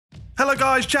Hello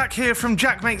guys, Jack here from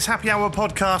Jack Makes Happy Hour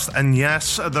podcast, and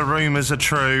yes, the rumours are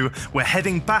true. We're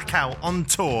heading back out on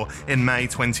tour in May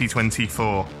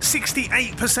 2024.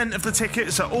 68% of the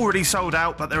tickets are already sold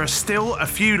out, but there are still a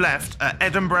few left at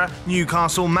Edinburgh,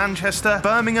 Newcastle, Manchester,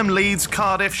 Birmingham, Leeds,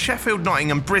 Cardiff, Sheffield,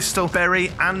 Nottingham, Bristol,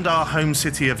 Bury, and our home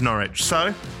city of Norwich.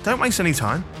 So, don't waste any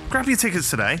time. Grab your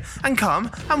tickets today and come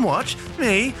and watch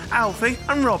me, Alfie,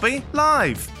 and Robbie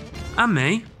live. And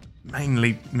me.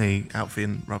 Mainly me, Alfie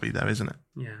and Robbie though, isn't it?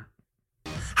 Yeah.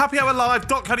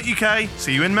 happyhourlive.co.uk.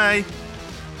 See you in May.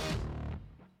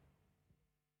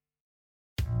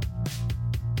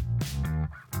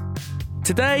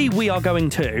 Today we are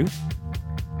going to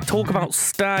talk about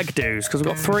stag do's, because we've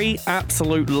got three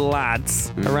absolute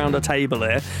lads around a table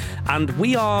here, and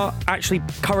we are actually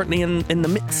currently in the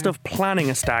midst of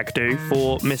planning a stag do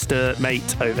for Mr.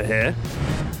 Mate over here.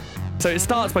 So it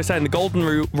starts by saying the golden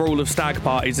rule of stag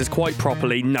parties is quite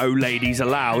properly no ladies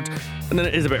allowed. And then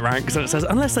it is a bit rank, because then it says,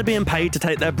 unless they're being paid to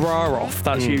take their bra off,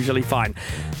 that's usually fine.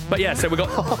 But yeah, so we got...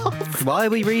 Why are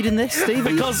we reading this, Steve?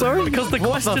 Because the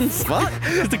questions...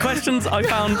 Because the questions I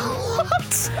found...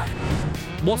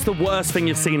 What's the worst thing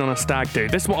you've seen on a stag do?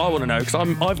 This is what I want to know, because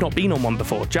I've not been on one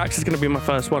before. Jack's is going to be my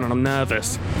first one, and I'm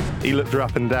nervous. He looked her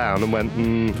up and down and went,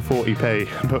 40p.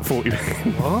 Put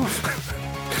 40p. What?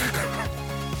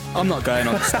 I'm not going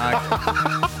on the stag.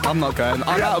 I'm not going.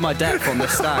 I'm out of my depth on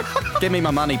this stag. Give me my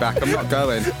money back. I'm not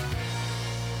going.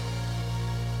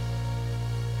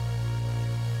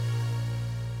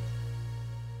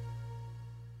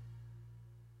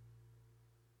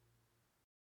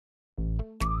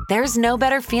 There's no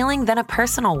better feeling than a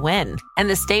personal win, and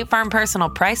the State Farm Personal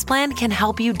Price Plan can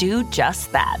help you do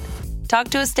just that. Talk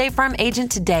to a State Farm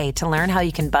agent today to learn how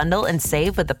you can bundle and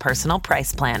save with the Personal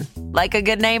Price Plan. Like a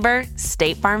good neighbor,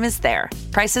 State Farm is there.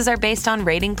 Prices are based on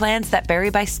rating plans that vary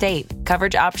by state.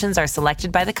 Coverage options are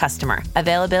selected by the customer.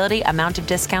 Availability, amount of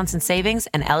discounts and savings,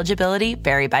 and eligibility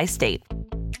vary by state.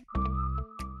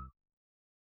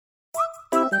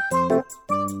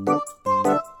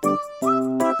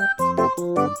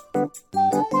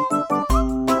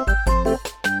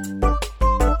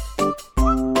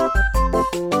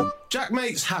 Jack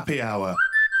Mate's Happy Hour.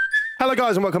 Hello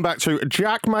guys and welcome back to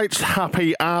Jack Mate's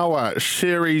Happy Hour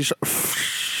series...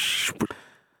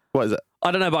 What is it?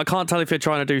 I don't know, but I can't tell if you're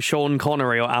trying to do Sean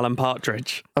Connery or Alan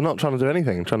Partridge. I'm not trying to do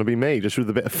anything. I'm trying to be me, just with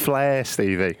a bit of flair,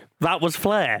 Stevie. That was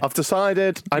Flair. I've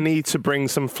decided I need to bring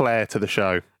some flair to the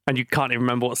show. And you can't even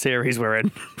remember what series we're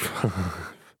in.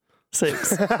 6.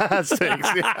 6,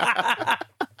 yeah.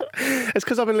 It's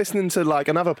because I've been listening to like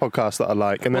another podcast that I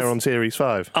like, and they're on series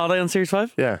 5. Are they on series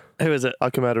 5? Yeah. Who is it? I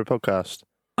Can Murder a Podcast.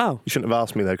 Oh. You shouldn't have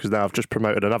asked me though, because now I've just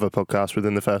promoted another podcast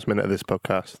within the first minute of this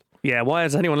podcast. Yeah, why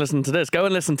is anyone listening to this? Go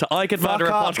and listen to I Could Murder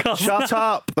a Podcast. Shut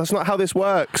up. That's not how this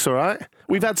works, all right?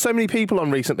 We've had so many people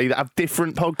on recently that have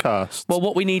different podcasts. Well,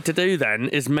 what we need to do then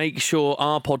is make sure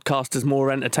our podcast is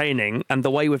more entertaining, and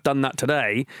the way we've done that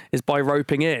today is by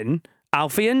roping in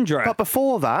Alfie Indra. But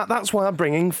before that, that's why I'm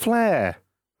bringing flair.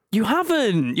 You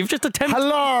haven't. You've just attempted...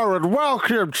 Hello and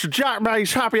welcome to Jack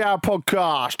Mate's Happy Hour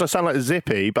podcast. I sound like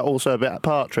Zippy, but also a bit of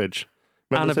Partridge.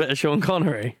 Remember and a bit of Sean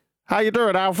Connery. How you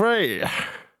doing, Alfie?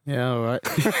 Yeah, all right.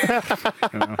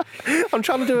 I'm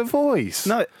trying to do a voice.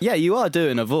 No, yeah, you are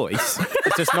doing a voice.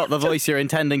 It's just not the voice you're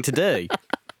intending to do.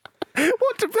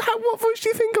 What voice do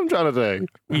you think I'm trying to do?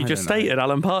 You just stated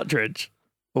Alan Partridge.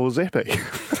 Or Zippy.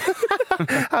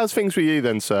 How's things for you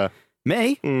then, sir?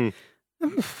 Me?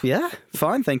 Yeah,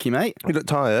 fine, thank you, mate. You look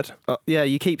tired. Yeah,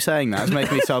 you keep saying that. It's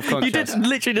making me self-conscious. You did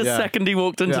literally the second he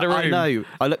walked into the room. I know.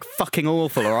 I look fucking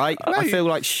awful, all right? I feel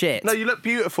like shit. No, you look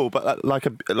beautiful, but like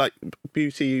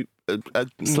beauty...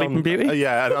 Sleeping Beauty?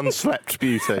 Yeah, an unslept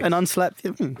beauty. An unslept...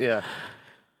 Yeah.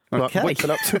 Okay. What have you been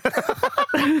up to?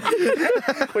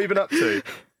 What have you been up to?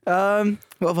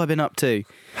 What have I been up to?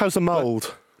 How's the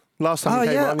mould? Last time you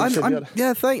came on,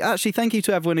 you said thank you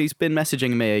to everyone who's been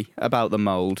messaging me about the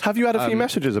mould. Have you had a few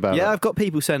messages about it? Yeah, I've got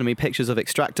people sending me pictures of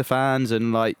extractor fans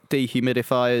and like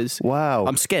dehumidifiers. Wow.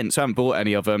 I'm skint, so I haven't bought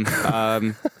any of them.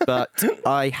 But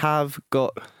I have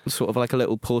got sort of like a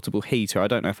little portable heater. I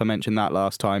don't know if I mentioned that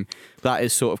last time. That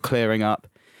is sort of clearing up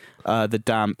the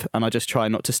damp, and I just try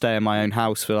not to stay in my own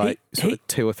house for like sort of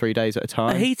 2 or 3 days at a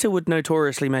time. A heater would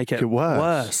notoriously make it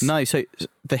worse. No, so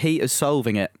the heat is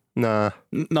solving it. Nah.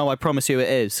 No, I promise you it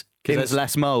is. Because there's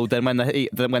less mould than when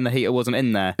the heater wasn't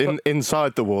in there.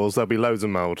 Inside the walls, there'll be loads of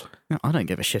mould. I don't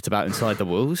give a shit about inside the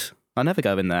walls. I never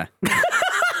go in there.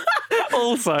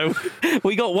 Also,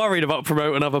 we got worried about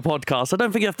promoting other podcasts. I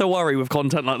don't think you have to worry with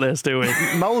content like this, do we?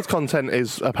 Mold content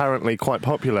is apparently quite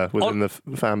popular within the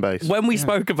fan base. When we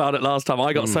spoke about it last time,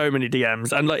 I got so many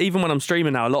DMs, and like even when I'm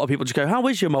streaming now, a lot of people just go, "How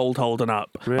is your mold holding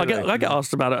up?" Really? I get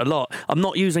asked about it a lot. I'm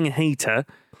not using a heater.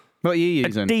 What are you A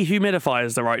using? dehumidifier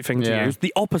is the right thing to use.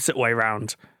 The opposite way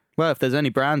round. Well, if there's any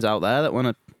brands out there that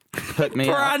want to hook me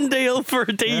up, Brand deal for a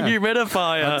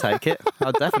dehumidifier. I'll take it.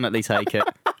 I'll definitely take it.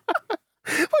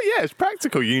 Well, yeah, it's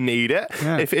practical. You need it.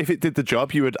 Yeah. If it did the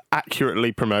job, you would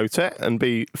accurately promote it and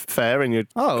be fair in your...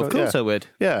 Oh, of course I would.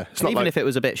 Yeah. It's not Even like... if it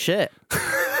was a bit shit.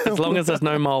 As long as there's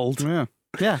no mold. Yeah.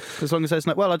 Yeah, as long as there's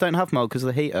no... Well, I don't have mold because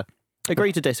of the heater.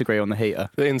 Agree to disagree on the heater.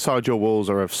 The inside your walls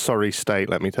are a sorry state,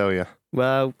 let me tell you.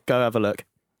 Well, go have a look.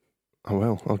 I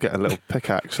will. I'll get a little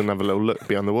pickaxe and have a little look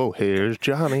behind the wall. Here's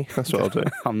Johnny. That's what I'll do.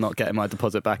 I'm not getting my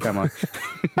deposit back, am I?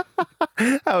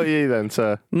 How are you then,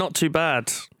 sir? Not too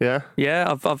bad. Yeah?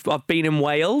 Yeah, I've been in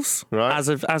Wales Right. as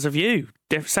of you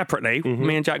separately.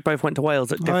 Me and Jack both went to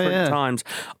Wales at different times.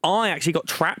 I actually got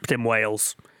trapped in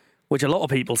Wales, which a lot of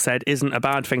people said isn't a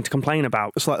bad thing to complain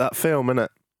about. It's like that film, isn't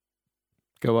it?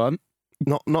 Go on.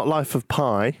 Not Life of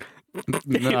Pi.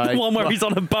 The one where he's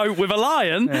on a boat with a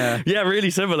lion. Yeah, really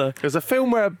similar. There's a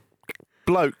film where a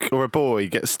bloke or a boy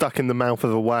gets stuck in the mouth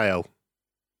of a whale.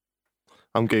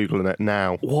 I'm Googling it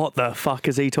now. What the fuck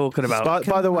is he talking about?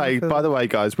 By the way,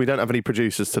 guys, we don't have any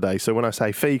producers today, so when I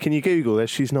say, Fee, can you Google this?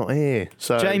 She's not here.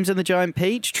 So James and the Giant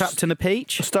Peach, trapped in a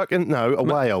peach? Stuck in... No, a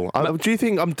whale. Do you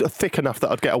think I'm thick enough that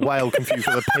I'd get a whale confused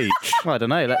with a peach? I don't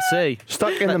know, let's see.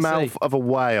 Stuck in the mouth of a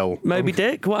whale. Moby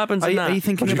Dick? What happens in that? Are you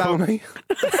thinking What do you about... call me?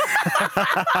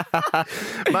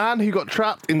 Man who got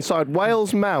trapped inside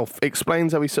whale's mouth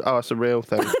explains how he... Oh, that's a real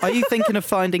thing. Are you thinking of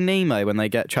Finding Nemo when they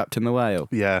get trapped in the whale?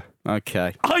 Yeah.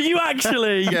 Okay. Are you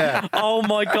actually? Yeah. Oh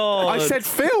my god. I said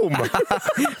film.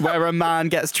 Where a man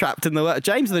gets trapped in the whale.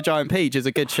 James and the Giant Peach is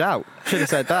a good shout. Should have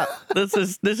said that. This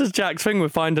is Jack's thing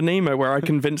with Finding Nemo, where I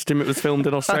convinced him it was filmed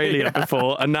in Australia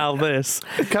before, and now this.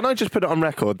 Can I just put it on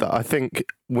record that I think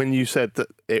when you said that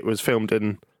it was filmed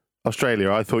in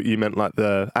Australia, I thought you meant like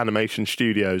the animation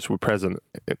studios were present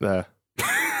there.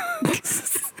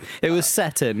 It was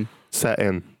set in. Set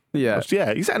in. Yeah.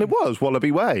 Yeah, exactly. It was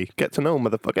Wallaby Way. Get to know,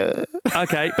 motherfucker.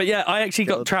 Okay, but yeah, I actually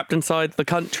got trapped inside the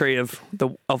country of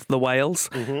the whales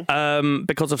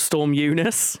because of Storm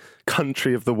Eunice.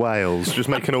 Country of the whales. Just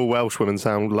making all Welsh women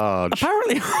sound large.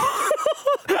 Apparently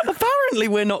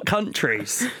we're not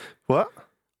countries. What?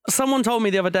 Someone told me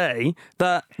the other day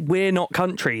that we're not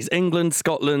countries. England,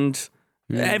 Scotland,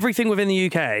 everything within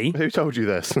the UK. Who told you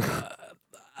this?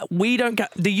 We don't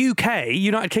get... The UK,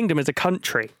 United Kingdom, is a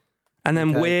country. And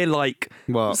then we're like...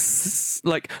 What?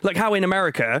 Like how in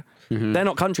America, they're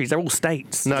not countries, they're all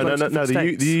states. No.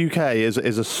 States. The UK is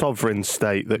a sovereign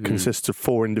state that consists of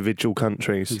 4 individual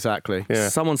countries. Exactly. Yeah.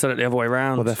 Someone said it the other way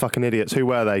around. Well, they're fucking idiots. Who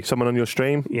were they? Someone on your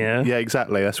stream? Yeah. Yeah,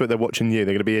 exactly. That's what they're watching you.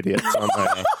 They're going to be idiots, aren't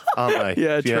they? Aren't they?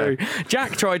 Yeah, true.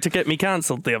 Jack tried to get me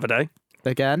cancelled the other day.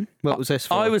 Again? What was this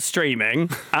for? I was streaming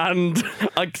and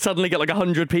I suddenly get like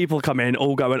 100 people come in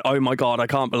all going, oh my God, I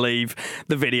can't believe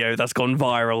the video that's gone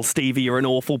viral. Stevie, you're an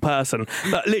awful person.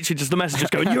 But literally just the messages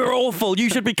going, you're awful. You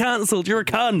should be cancelled. You're a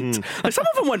cunt. Like some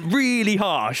of them went really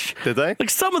harsh. Did they? Like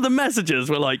some of the messages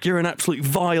were like, you're an absolute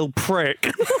vile prick.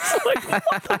 I was like,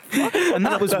 what the fuck? And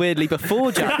that was weirdly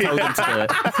before Jack told him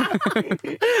to do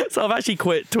it. So I've actually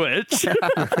quit Twitch. You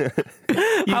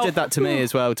did that to me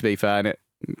as well, to be fair, and it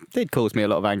did cause me a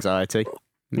lot of anxiety.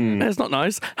 It's not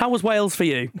nice. How was Wales for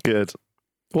you? Good.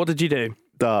 What did you do?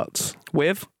 Darts.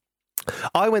 With?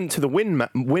 I went to the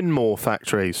Winmore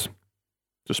factories.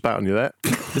 Just spat on you there.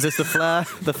 Is this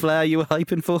the flare you were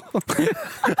hoping for?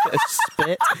 A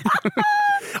spit?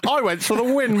 I went to the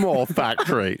Winmore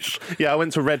factories. Yeah, I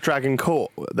went to Red Dragon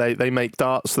Court. They make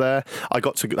darts there. I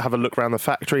got to have a look around the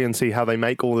factory and see how they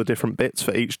make all the different bits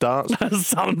for each dart. That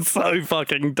sounds so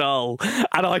fucking dull.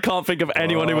 And I can't think of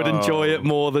anyone who would enjoy it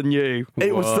more than you.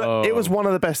 It was one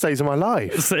of the best days of my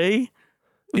life. See?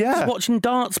 Yeah. Just watching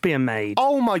darts being made.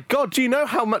 Oh my God, do you know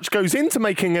how much goes into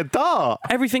making a dart?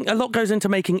 A lot goes into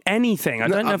making anything. I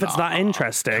don't know if it's that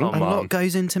interesting. come A lot on.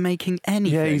 goes into making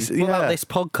anything. Yeah, What about yeah. this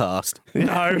podcast?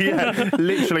 No. Yeah,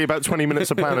 literally about 20 minutes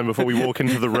of planning before we walk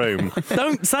into the room.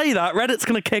 Don't say that. Reddit's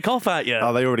going to kick off at you.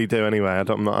 Oh, they already do anyway.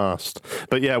 I'm not asked.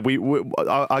 But yeah,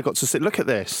 I got to sit. Look at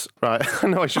this, right? I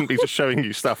know I shouldn't be just showing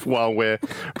you stuff while we're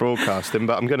broadcasting,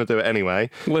 but I'm going to do it anyway.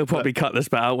 We'll probably cut this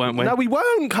bit out, won't we? No, we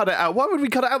won't cut it out. Why would we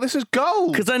cut cut it out. This is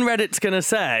gold. Because then Reddit's going to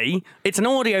say it's an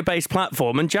audio-based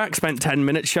platform, and Jack spent 10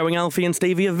 minutes showing Alfie and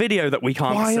Stevie a video that we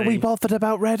can't see. Why are we bothered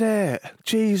about Reddit?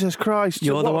 Jesus Christ.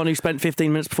 You're the one who spent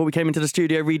 15 minutes before we came into the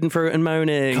studio reading through it and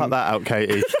moaning. Cut that out,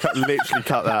 Katie. Literally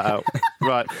cut that out.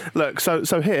 Right. Look, so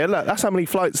here, look, that's how many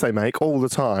flights they make all the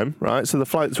time, right? So the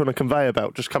flights are on a conveyor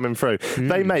belt just coming through.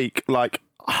 They make like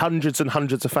hundreds and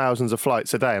hundreds of thousands of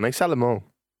flights a day, and they sell them all.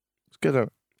 It's good, isn't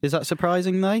it? Is that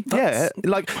surprising, though? Yeah,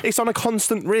 like it's on a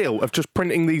constant reel of just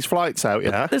printing these flights out,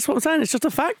 yeah? That's what I'm saying. It's just a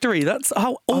factory. That's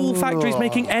how all factories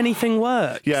making anything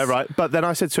work. Yeah, right. But then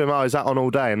I said to him, is that on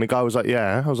all day? And the guy was like,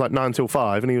 yeah. I was like, 9 till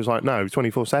 5. And he was like, no,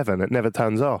 24/7. It never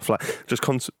turns off. Like, just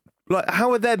constant. Like,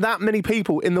 how are there that many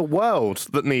people in the world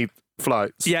that need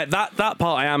flights? Yeah, that part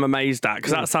I am amazed at,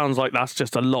 because that sounds like that's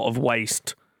just a lot of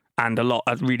waste and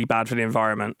really bad for the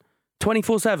environment.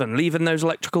 24/7, leaving those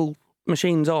electrical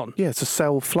machines on. Yeah, to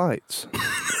sell flights.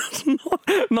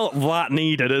 Not that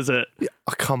needed, is it? Yeah,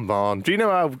 come on. Do you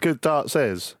know how good darts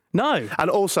is? No. And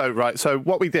also, right, so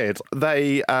what we did,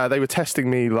 they were testing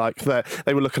me, like,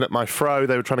 they were looking at my throw,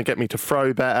 they were trying to get me to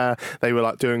throw better, they were,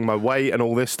 like, doing my weight and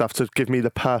all this stuff to give me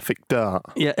the perfect dart.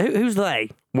 Yeah, who's they?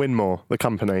 Winmore, the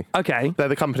company. Okay. They're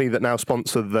the company that now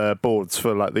sponsor the boards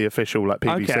for, like, the official, like,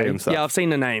 PVC and stuff. Yeah, I've seen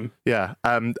the name. Yeah,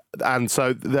 and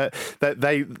so they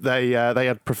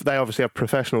obviously have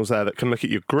professionals there that can look at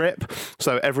your grip.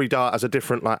 So every dart has a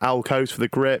different like alcove for the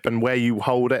grip and where you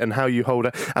hold it and how you hold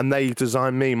it. And they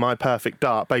designed me my perfect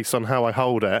dart based on how I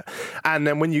hold it. And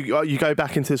then when you go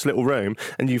back into this little room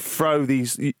and you throw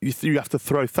these, you have to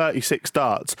throw 36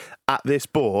 darts at this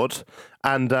board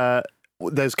and.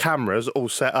 There's cameras all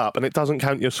set up, and it doesn't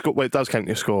count your score. Well, it does count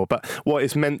your score, but what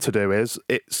it's meant to do is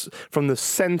it's from the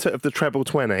centre of the treble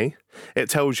 20. It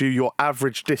tells you your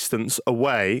average distance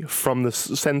away from the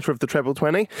centre of the treble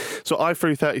 20. So I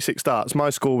threw 36 darts. My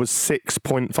score was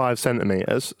 6.5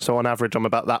 centimetres. So on average, I'm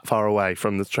about that far away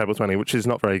from the treble 20, which is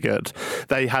not very good.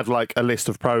 They had like a list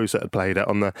of pros that had played it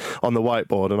on the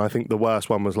whiteboard, and I think the worst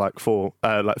one was like 3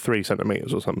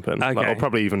 centimetres or something, okay. or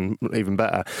probably even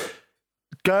better.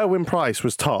 Gerwyn Price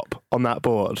was top on that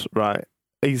board, right?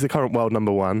 He's the current world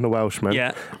number 1, the Welshman.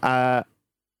 Yeah.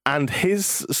 And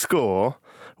his score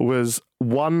was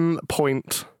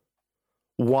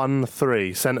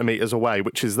 1.13 centimetres away,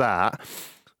 which is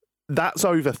that's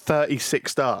over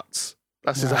 36 darts.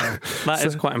 That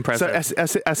is quite impressive.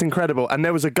 So that's incredible. And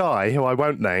there was a guy who I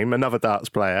won't name, another darts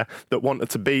player, that wanted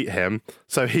to beat him.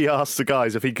 So he asked the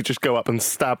guys if he could just go up and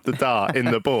stab the dart in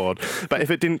the board. But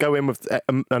if it didn't go in with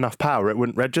enough power, it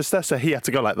wouldn't register. So he had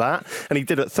to go like that. And he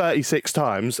did it 36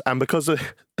 times. And because of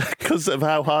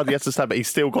how hard he had to stab it, he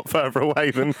still got further away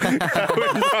than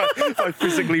by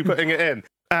physically putting it in.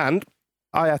 And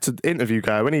I had to interview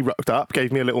Gerwyn. He rocked up,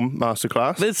 gave me a little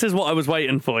masterclass. This is what I was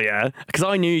waiting for, yeah? Because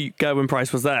I knew Gerwyn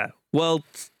Price was there. World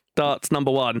darts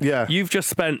number 1. Yeah. You've just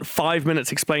spent 5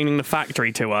 minutes explaining the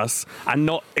factory to us and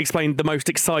not explained the most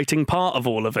exciting part of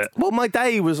all of it. Well, my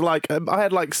day was like, I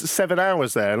had like 7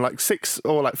 hours there, and like 6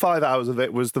 or like 5 hours of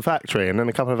it was the factory, and then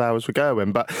a couple of hours for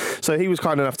Gerwyn. But so he was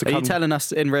kind enough to come. Are you telling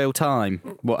us in real time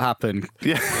what happened?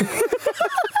 Yeah.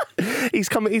 He's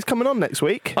coming on next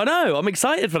week. I know, I'm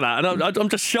excited for that, and I'm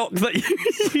just shocked that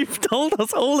you've told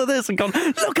us all of this and gone,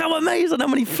 look how amazing, how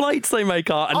many flights they make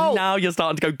are, and now you're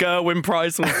starting to go, Gerwyn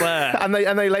Price was there. and they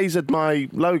lasered my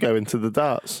logo into the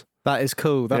darts. That is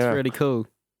cool. That's really cool.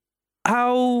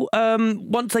 How,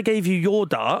 once they gave you your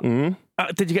dart,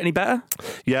 did you get any better?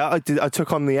 Yeah, I did. I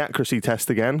took on the accuracy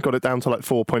test again, got it down to like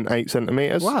 4.8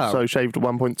 centimetres. Wow. So shaved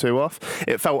 1.2 off.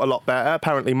 It felt a lot better.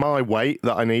 Apparently my weight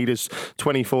that I need is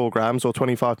 24 grams or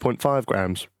 25.5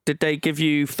 grams. Did they give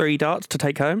you 3 darts to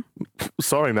take home?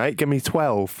 Sorry, mate, give me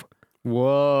 12.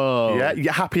 Whoa.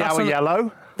 Yeah, happy hour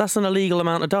yellow. That's an illegal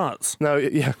amount of darts. No,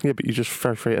 yeah, but you just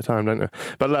throw 3 at a time, don't you?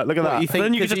 But look at that. You think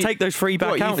then you can just take those 3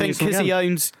 back out. You think because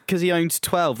he owns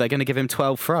 12, they're going to give him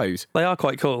 12 throws? They are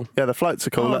quite cool. Yeah, the flights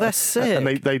are cool. Oh, they're sick. And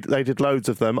they did loads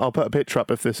of them. I'll put a picture up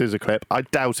if this is a clip. I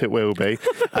doubt it will be.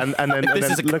 And then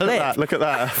look at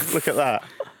that.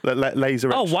 Laser.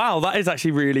 Oh wow, that is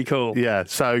actually really cool. Yeah.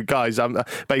 So guys,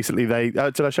 basically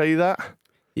did I show you that?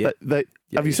 Yeah.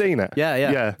 Have you seen it?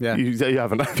 Yeah. You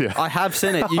haven't, have you? I have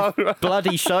seen it. You've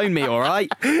bloody shown me, all right?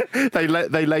 They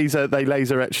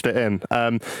laser etched it in.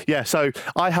 So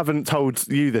I haven't told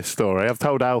you this story. I've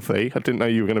told Alfie. I didn't know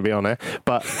you were going to be on it.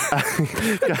 But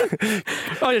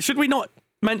oh yeah, should we not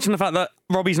mention the fact that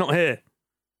Robbie's not here?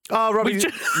 Oh, Robbie's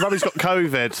got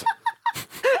COVID.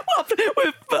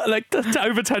 We're like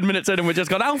over 10 minutes in and we're just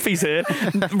gone, Alfie's here.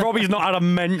 Robbie's not had a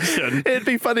mention. It'd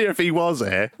be funnier if he was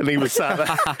here and he was sat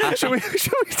there. Shall we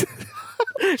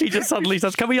He just suddenly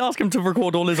says, can we ask him to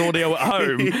record all his audio at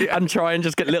home and try and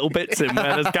just get little bits in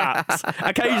where there's gaps?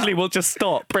 Occasionally we'll just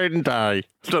stop. Brindle. I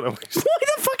don't know. Why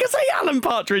the fuck is he Alan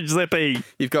Partridge, Zippy?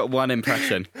 You've got one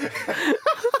impression.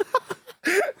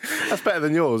 That's better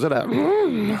than yours, isn't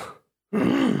it?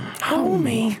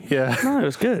 Homie. Yeah. No, it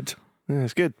was good. Yeah,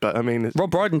 it's good, but I mean... Rob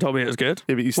Brydon told me it was good.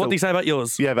 Yeah, but you still... What did he say about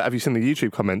yours? Yeah, but have you seen the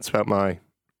YouTube comments about my...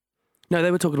 No,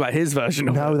 they were talking about his version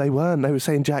of it. No, they weren't. They were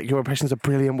saying, Jack, your impressions are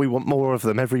brilliant. We want more of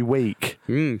them every week.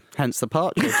 Hence the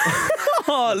partridge.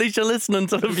 Oh, at least you're listening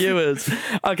to the viewers.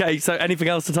 Okay, so anything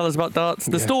else to tell us about darts?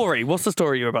 The story. What's the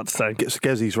story you were about to say?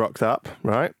 Gezzy's rocked up,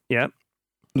 right? Yeah.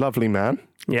 Lovely man.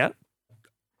 Yeah.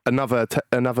 Another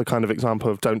kind of example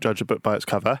of don't judge a book by its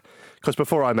cover. Because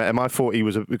before I met him, I thought he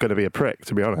was going to be a prick,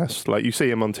 to be honest. Like, you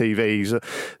see him on TV,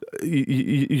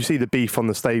 you see the beef on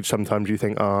the stage sometimes, you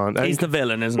think, oh... He's the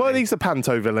villain, isn't he? Well, he's the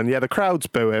panto villain. Yeah, the crowds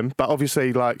boo him, but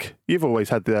obviously, like, you've always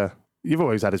had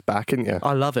his back, haven't you?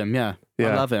 I love him, yeah.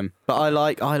 I love him. But I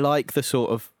like the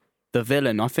sort of the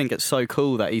villain. I think it's so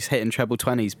cool that he's hitting treble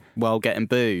 20s while getting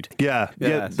booed. Yeah,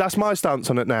 that's my stance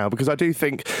on it now, because I do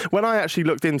think, when I actually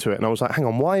looked into it and I was like, hang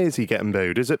on, why is he getting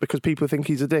booed? Is it because people think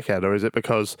he's a dickhead, or is it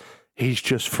because he's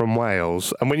just from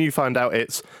Wales? And when you find out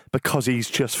it's because he's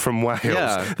just from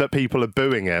Wales that people are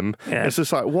booing him, it's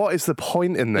just like, what is the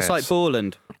point in this? It's like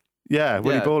Borland. Yeah,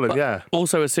 Willie Borland, yeah.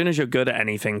 Also, as soon as you're good at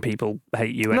anything, people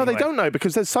hate you anyway. No, they don't know,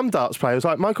 because there's some darts players,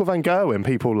 like Michael van Gerwen,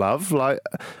 people love. Like,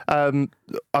 I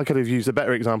could have used a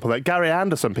better example. Like Gary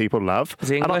Anderson, people love. Is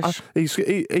he English?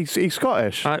 He's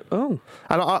Scottish. And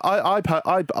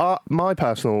my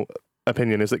personal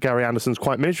opinion is that Gary Anderson's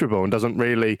quite miserable and doesn't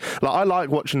really... Like, I like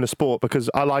watching the sport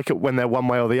because I like it when they're one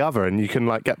way or the other and you can,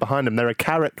 like, get behind them. They're a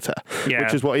character,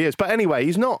 which is what he is. But anyway,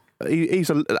 he's not...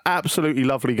 He's an absolutely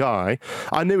lovely guy.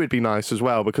 I knew he'd be nice as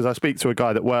well because I speak to a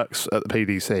guy that works at the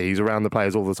PDC. He's around the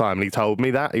players all the time, and he told me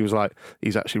that. He was like,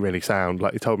 he's actually really sound.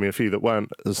 Like, he told me a few that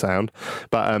weren't as sound,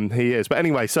 but he is. But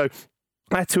anyway, so...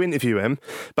 I had to interview him,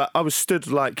 but I was stood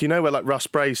like, you know where like Russ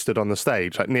Bray stood on the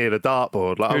stage, like near the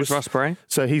dartboard. Like, Who's Russ Bray?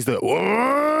 So he's the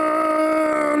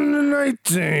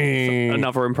 118.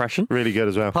 Another impression. Really good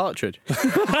as well. Partridge.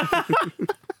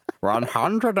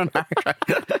 100 and... What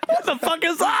the fuck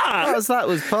is that? That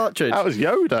was Partridge. That was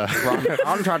Yoda.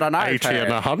 180 and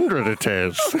 100 it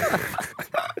is.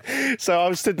 So I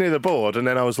was stood near the board, and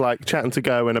then I was like chatting to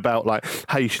Gerwin about like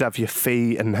how you should have your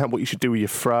feet and what you should do with your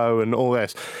throw and all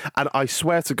this. And I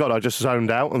swear to God, I just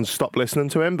zoned out and stopped listening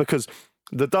to him because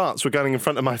the darts were going in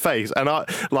front of my face, and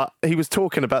he was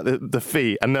talking about the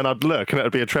feet, and then I'd look and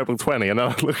it'd be a treble 20, and then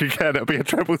I'd look again, it'd be a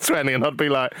treble 20, and I'd be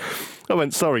like, I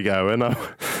went, sorry, Gerwin,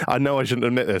 I know I shouldn't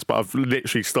admit this, but I've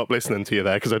literally stopped listening to you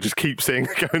there because I just keep seeing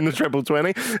it going the treble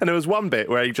 20. And there was one bit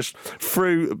where he just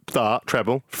threw a dart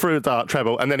treble,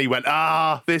 and then he went,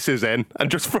 this is in, and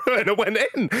just threw it and it went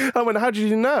in. I went, how did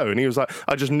you know? And he was like,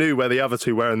 I just knew where the other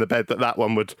two were in the bed that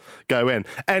one would go in.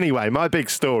 Anyway, my big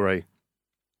story.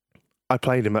 I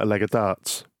played him at a leg of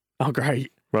darts. Oh,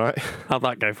 great. Right? How'd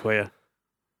that go for you?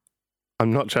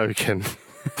 I'm not joking.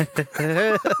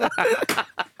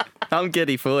 I'm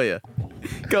giddy for you.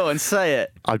 Go on, say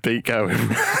it. I beat Gerwin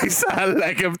at a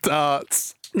leg of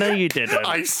darts. No, you didn't.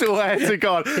 I swear to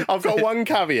God. I've got one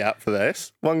caveat for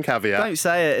this. One caveat. Don't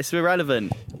say it. It's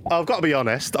irrelevant. I've got to be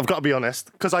honest.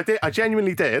 Because I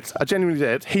genuinely did.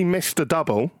 He missed a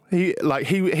double. He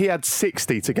had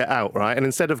 60 to get out, right? And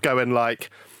instead of going like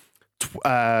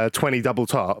 20 double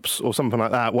tops or something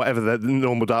like that, whatever the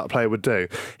normal dart player would do,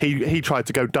 he tried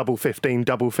to go double 15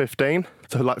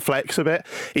 to like flex a bit.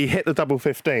 He hit the double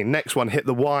 15. Next one hit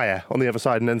the wire on the other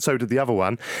side, and then so did the other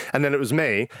one. And then it was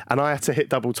me, and I had to hit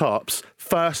double tops.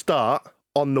 First dart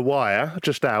on the wire,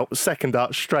 just out. Second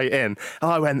dart straight in.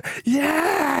 And I went,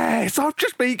 yes, I've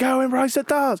just beat Gerwin Rice at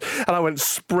darts. And I went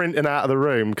sprinting out of the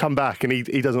room, come back, and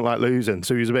he doesn't like losing,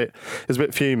 so he was a bit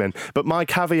fuming. But my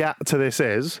caveat to this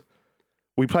is,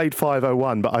 we played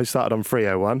 5:01, but I started on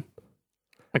 3:01.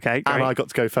 Okay, great. And I got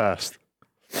to go first.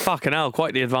 Fucking hell,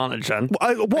 quite the advantage then.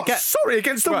 Sorry,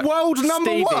 against the world number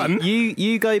Stevie, one?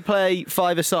 You go play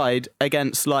five-a-side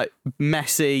against like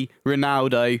Messi,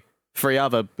 Ronaldo, 3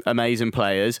 other amazing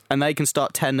players, and they can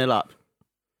start 10-0 up.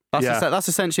 That's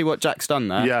essentially what Jack's done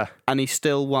there. Yeah. And he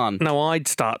still won. No, I'd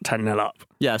start 10-0 up.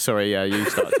 Yeah, sorry, yeah, you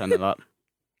start 10-0 up.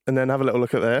 And then have a little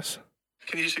look at this.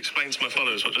 Can you just explain to my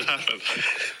followers what just happened?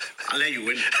 I'll let you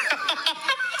win.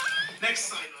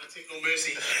 Next time, I take no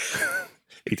mercy.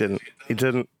 He didn't.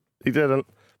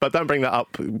 But don't bring that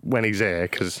up when he's here,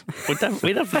 because We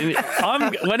definitely.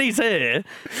 When he's here,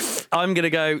 I'm gonna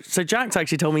go. So Jack's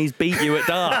actually told me he's beat you at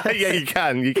darts. yeah, you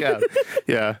can.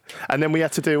 Yeah, and then we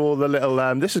had to do all the little.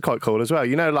 This is quite cool as well.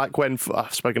 You know, like when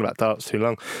I've spoken about darts too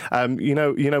long. You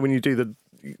know when you do the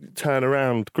turn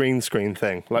around green screen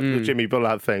thing, like the Jimmy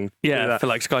Bullard thing. Yeah, for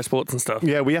like Sky Sports and stuff.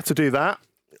 Yeah, we had to do that.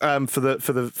 For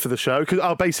the show,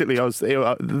 because basically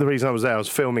the reason I was there, I was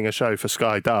filming a show for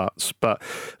Sky Darts, but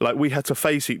like we had to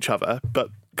face each other, but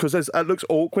because it looks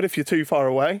awkward if you're too far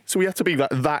away, so we had to be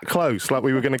like that close, like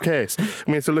we were going to kiss, and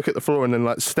we had to look at the floor and then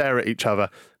like stare at each other,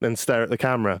 then stare at the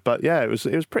camera. But yeah, it was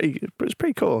pretty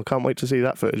cool. I can't wait to see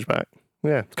that footage back.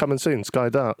 Yeah, it's coming soon, Sky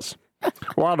Darts.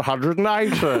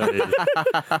 180.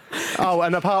 Oh,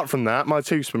 and apart from that, my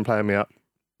tooth's been playing me up.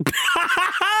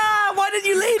 Why did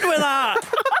you lead with that?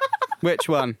 Which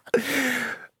one?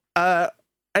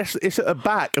 It's at the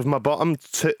back of my bottom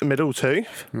middle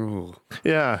tooth. Ooh.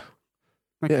 Yeah.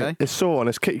 Okay. Yeah, it's sore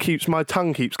and my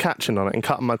tongue keeps catching on it and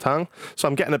cutting my tongue. So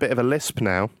I'm getting a bit of a lisp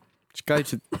now. Just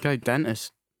go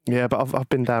dentist. Yeah, but I've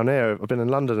been down here. I've been in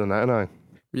London and that, haven't I?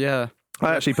 Yeah.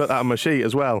 I actually put that on my sheet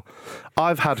as well.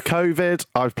 I've had COVID.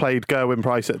 I've played Gerwin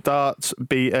Price at darts,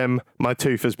 beat him. My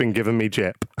tooth has been giving me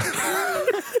jip.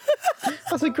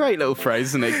 That's a great little phrase,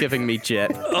 isn't it? Giving me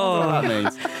jip. Oh, that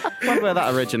means. I wonder where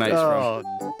that originates from.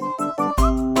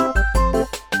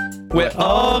 We're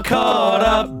all caught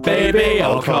up, baby,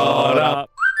 all caught up.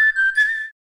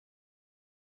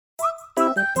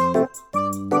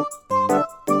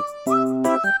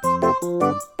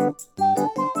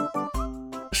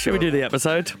 Should we do the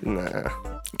episode? Nah.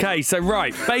 Okay, so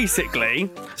right, basically,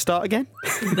 Start again?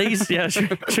 these, yeah,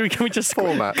 can we just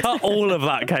Format. cut all of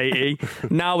that, Katie?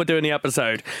 Now we're doing the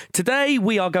episode. Today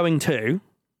we are going to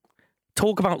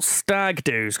talk about stag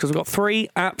do's, because we've got three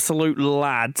absolute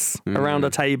lads around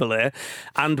a table here,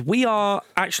 and we are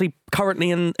actually currently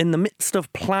in the midst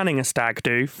of planning a stag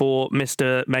do for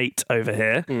Mr. Mate over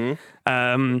here.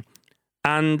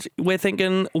 And we're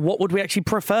thinking, what would we actually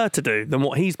prefer to do than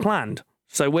what he's planned?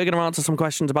 So we're going to answer some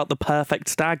questions about the perfect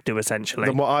stag do, essentially.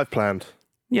 Than what I've planned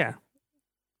Yeah.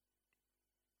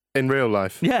 in real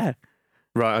life. Yeah.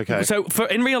 Right, okay. So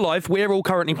in real life, we're all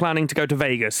currently planning to go to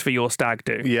Vegas for your stag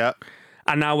do. Yeah.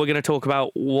 And now we're going to talk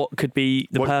about what could be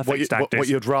the perfect stag do. What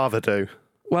you'd rather do.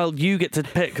 Well, you get to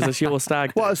pick because it's your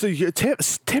stag do. Well, so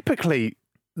typically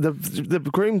the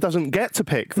groom doesn't get to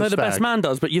pick the No, the stag. best man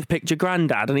does, but you've picked your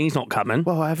granddad and he's not coming.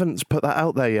 Well, I haven't put that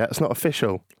out there yet. It's not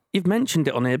official. You've mentioned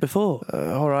it on here before.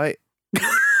 All right.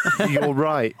 You're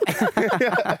right.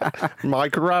 My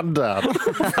granddad.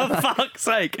 For fuck's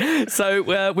sake.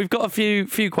 So we've got a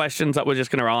few questions that we're just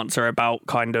going to answer about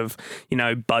kind of,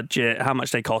 budget, how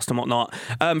much they cost and whatnot.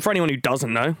 For anyone who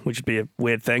doesn't know, which would be a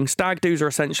weird thing, stag do's are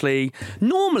essentially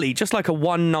normally just like a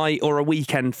one night or a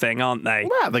weekend thing, aren't they?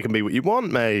 Well, they can be what you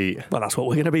want, mate. Well, that's what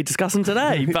we're going to be discussing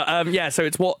today. But so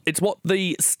it's what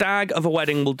the stag of a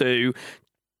wedding will do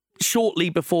shortly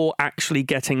before actually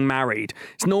getting married.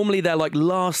 It's normally their like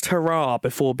last hurrah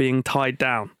before being tied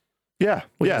down. Yeah,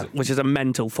 Which is a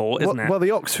mental thought, isn't it? Well, the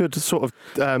Oxford sort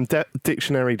of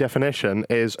dictionary definition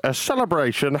is a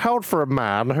celebration held for a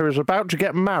man who is about to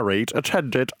get married,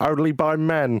 attended only by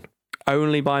men.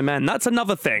 Only by men. That's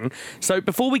another thing. So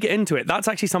before we get into it, that's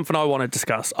actually something I want to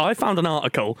discuss. I found an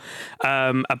article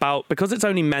about, because it's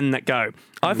only men that go,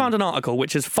 I found an article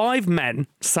which is 5 men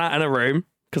sat in a room,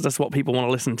 because that's what people want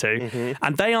to listen to,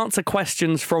 and they answer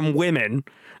questions from women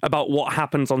about what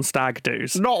happens on stag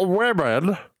do's. Not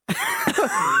women.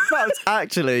 That's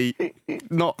actually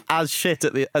not as shit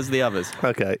as the others.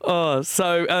 Okay.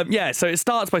 So it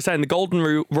starts by saying the golden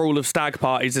rule of stag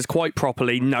parties is quite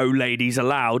properly no ladies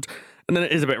allowed. And then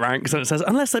it is a bit rank, because then it says,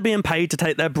 unless they're being paid to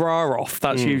take their bra off,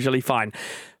 that's usually fine.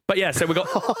 But yeah, so we got.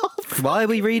 Why are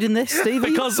we reading this,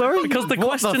 Stevie? Because the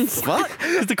questions.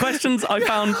 Because the questions I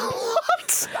found.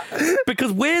 What?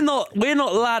 Because we're not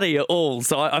laddie at all,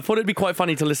 so I thought it'd be quite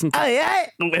funny to listen to. Oh yeah.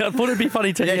 I thought it'd be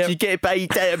funny to hear. You get paid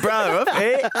to take a bra off,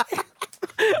 eh?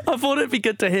 I thought it'd be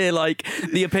good to hear like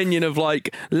the opinion of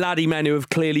like laddie men who have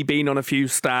clearly been on a few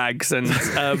stags and.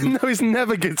 No, it's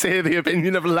never good to hear the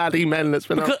opinion of laddie men that's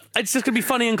been on. It's just going to be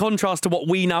funny in contrast to what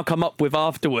we now come up with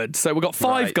afterwards. So we've got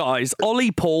 5 guys: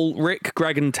 Ollie, Paul, Rick,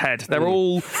 Greg, and Ted. They're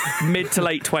all mid to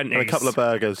late 20s. And a couple of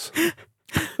burgers.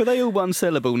 Were they all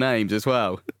one-syllable names as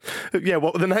well? Yeah,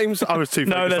 what were the names? I was too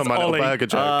focused on my little burger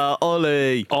joke.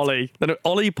 Ollie. Then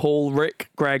Ollie, Paul, Rick,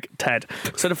 Greg, Ted.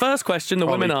 So the first question the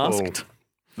women asked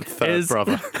Third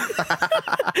brother.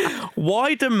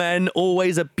 why do men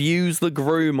always abuse the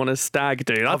groom on a stag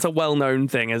do? That's a well-known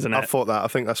thing, isn't it? I thought that. I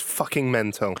think that's fucking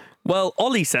mental. Well,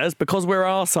 Ollie says because we're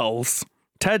arseholes.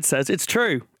 Ted says it's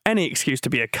true. Any excuse to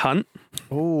be a cunt.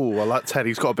 Oh, I like Ted.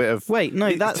 He's got a bit of... Wait,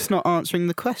 no, that's not answering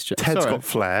the question. Ted's Sorry. got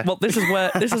flair. Well, this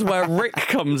is where Rick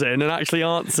comes in and actually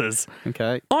answers.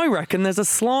 Okay. I reckon there's a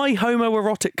sly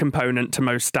homoerotic component to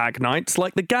most stag nights.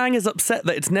 Like the gang is upset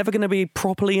that it's never going to be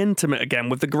properly intimate again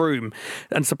with the groom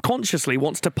and subconsciously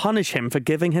wants to punish him for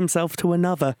giving himself to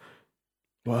another.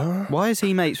 What? Why is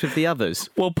he mates with the others?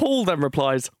 Well, Paul then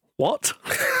replies, what?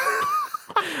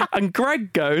 And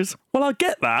Greg goes, well, I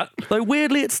get that. Though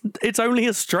weirdly, it's only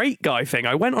a straight guy thing.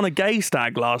 I went on a gay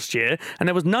stag last year and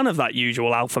there was none of that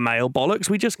usual alpha male bollocks.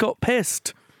 We just got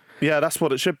pissed. Yeah, that's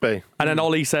what it should be. And then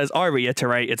Ollie says, I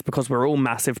reiterate, it's because we're all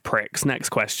massive pricks. Next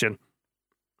question.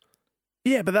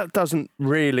 Yeah, but that doesn't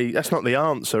really... That's not the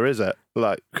answer, is it?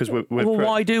 Like, because we're Well,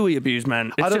 why do we abuse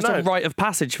men? It's I don't just a know. rite of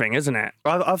passage thing, isn't it?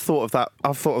 I've thought of that.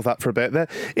 I've thought of that for a bit.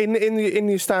 In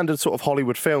your standard sort of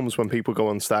Hollywood films, when people go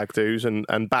on stag do's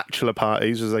and bachelor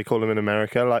parties, as they call them in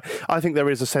America, like I think there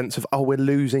is a sense of we're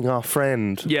losing our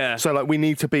friend. Yeah. So like we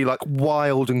need to be like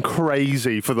wild and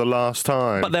crazy for the last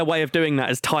time. But their way of doing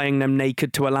that is tying them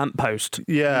naked to a lamppost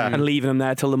yeah, and leaving them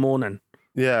there till the morning.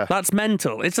 yeah. That's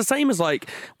mental. It's the same as like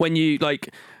when you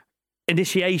like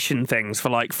initiation things for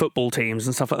like football teams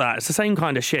and stuff like that. It's the same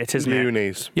kind of shit, isn't it?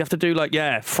 Unis. You have to do like,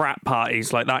 frat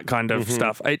parties, like that kind of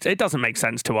stuff. It doesn't make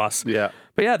sense to us. Yeah.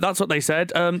 But yeah, that's what they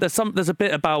said. There's a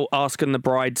bit about asking the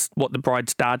brides what the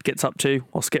bride's dad gets up to.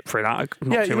 I'll skip through that.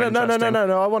 Not too No. interesting.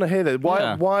 I want to hear that.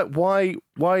 Yeah. Why?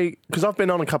 Because I've been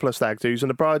on a couple of stag do's and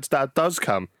the bride's dad does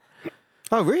come.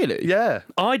 Oh, really? Yeah.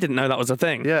 I didn't know that was a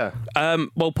thing. Yeah.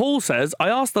 Well, Paul says, I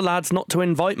asked the lads not to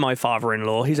invite my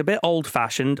father-in-law. He's a bit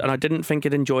old-fashioned and I didn't think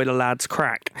he'd enjoy the lad's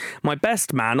crack. My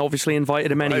best man obviously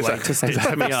invited him anyway to stitch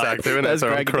me up. Stag do, innit? There's So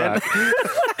I'm Greg again.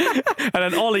 crack. And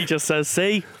then Ollie just says,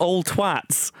 see, old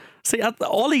twats. See,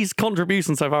 Ollie's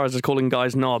contribution so far is just calling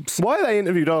guys knobs. Why they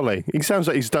interviewed Ollie? He sounds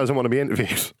like he doesn't want to be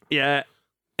interviewed. Yeah.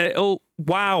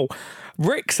 Wow.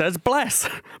 Rick says, bless.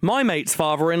 My mate's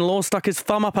father-in-law stuck his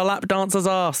thumb up a lap dancer's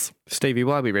ass. Stevie,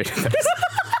 why are we reading this?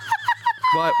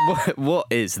 What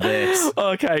is this?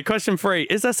 Okay, question 3.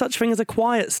 Is there such thing as a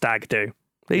quiet stag do?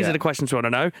 These are the questions we want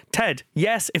to know. Ted,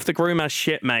 yes, if the groom has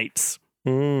shit mates.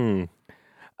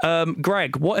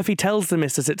 Greg, what if he tells the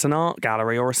missus it's an art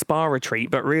gallery or a spa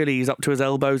retreat, but really he's up to his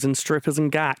elbows in strippers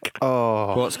and gack?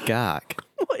 Oh, What's gack?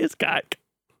 What is gack?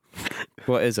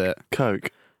 What is it? Coke.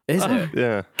 Is it?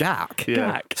 Yeah. Gack? Yeah.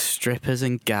 Gack. Strippers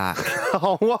and gack.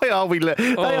 Oh, why are we? They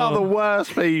are the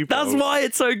worst people. That's why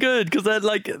it's so good, because they're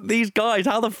like, these guys,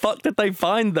 how the fuck did they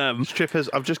find them? Strippers.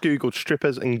 I've just googled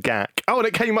strippers and gack. Oh, and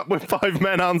it came up with 5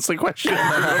 men answer questions.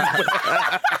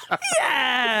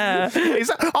 Yeah!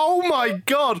 Oh my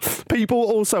god! People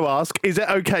also ask, is it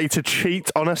okay to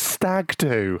cheat on a stag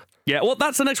do? Yeah, well,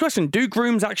 that's the next question. Do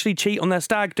grooms actually cheat on their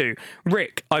stag do?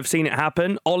 Rick, I've seen it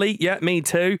happen. Ollie, yeah, me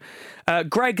too.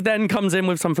 Greg then comes in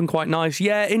with something quite nice.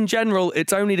 Yeah, in general,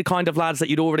 it's only the kind of lads that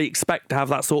you'd already expect to have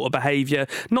that sort of behaviour.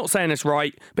 Not saying it's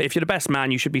right, but if you're the best man,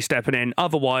 you should be stepping in.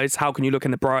 Otherwise, how can you look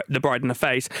in the bride in the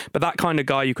face? But that kind of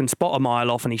guy you can spot a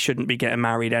mile off and he shouldn't be getting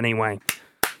married anyway.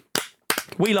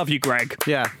 We love you, Greg.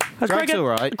 Yeah. Greg's all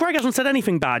right. Greg hasn't said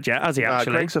anything bad yet, has he,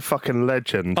 actually? Greg's a fucking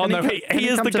legend. Oh, no, Can he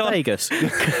is come the to guy. Vegas?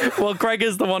 Well, Greg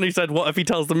is the one who said, what if he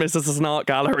tells the missus it's an art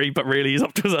gallery, but really he's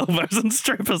up to his elbows in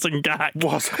strippers and gack?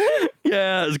 What?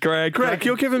 Yeah, it's Greg. Greg,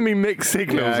 you're giving me mixed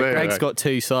signals here. Greg's got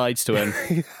 2 sides to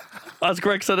him. Has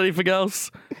Greg said anything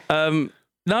else?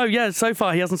 No, yeah, so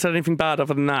far he hasn't said anything bad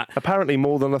other than that. Apparently,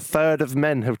 more than a third of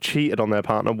men have cheated on their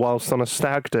partner whilst on a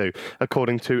stag do,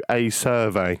 according to a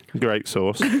survey. Great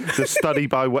source. The study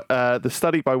by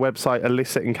website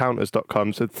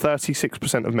illicitencounters.com said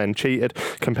 36% of men cheated,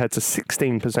 compared to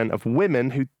 16% of women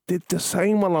who did the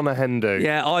same while on a hen do.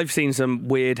 Yeah, I've seen some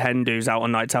weird hen do's out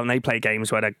on nights out, and they play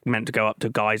games where they're meant to go up to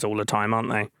guys all the time,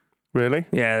 aren't they? Really?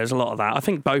 Yeah, there's a lot of that. I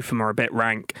think both of them are a bit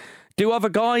rank. Do other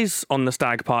guys on the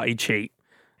stag party cheat?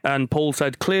 And Paul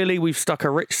said, clearly we've stuck a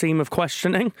rich seam of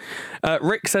questioning.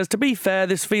 Rick says, to be fair,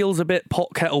 this feels a bit pot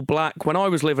kettle black. When I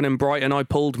was living in Brighton, I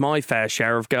pulled my fair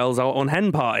share of girls out on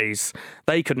hen parties.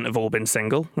 They couldn't have all been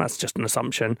single. That's just an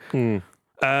assumption.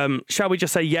 Shall we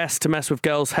just say yes to mess with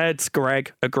girls' heads?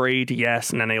 Greg agreed, yes.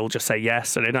 And then they all just say yes,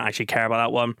 so they don't actually care about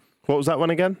that one. What was that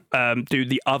one again? Do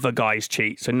the other guys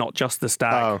cheat? So not just the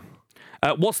stag. Oh.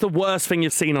 What's the worst thing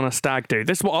you've seen on a stag do?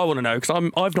 This is what I want to know,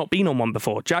 because I've not been on one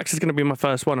before. Jack's is going to be my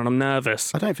first one, and I'm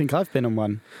nervous. I don't think I've been on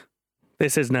one.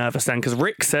 This is nervous then, because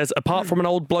Rick says, apart from an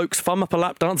old bloke's thumb up a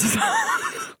lap dancer's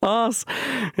arse.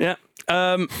 Yeah.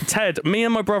 Ted, me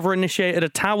and my brother initiated a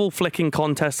towel flicking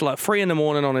contest like 3 a.m.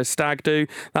 on his stag do.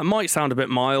 That might sound a bit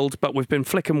mild, but we've been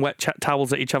flicking wet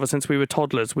towels at each other since we were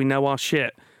toddlers. We know our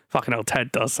shit. Fucking hell,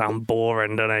 Ted does sound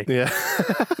boring, doesn't he?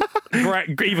 Yeah.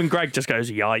 Even Greg just goes,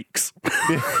 yikes.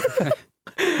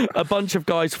 A bunch of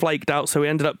guys flaked out, so he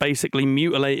ended up basically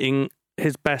mutilating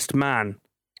his best man.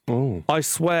 Oh. I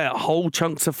swear, whole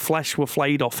chunks of flesh were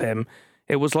flayed off him.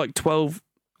 It was like 12...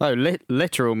 Oh,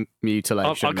 literal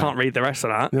mutilation. I can't read the rest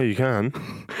of that. Yeah, you can.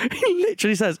 He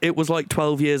literally says it was like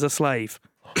 12 years a slave.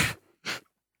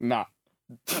 Nah.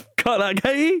 Cut that,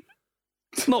 Katie.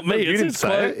 It's not me, You it's didn't his say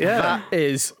quote. it. Yeah. That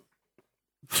is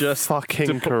just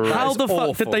fucking correct. How the fuck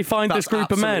awful. did they find That's this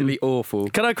group of men? absolutely awful.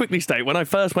 Can I quickly state, when I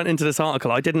first went into this article,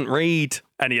 I didn't read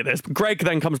any of this. Greg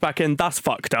then comes back in, that's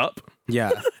fucked up.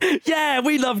 Yeah. Yeah,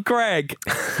 we love Greg.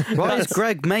 Why is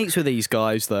Greg mates with these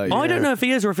guys, though? I don't know if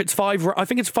he is or if it's I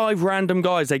think it's 5 random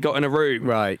guys they got in a room.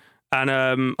 Right.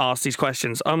 And asked these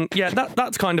questions. Yeah,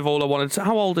 that's kind of all I wanted. So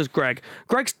how old is Greg?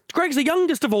 Greg's the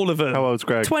youngest of all of them. How old's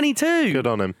Greg? 22. Good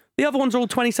on him. The other ones are all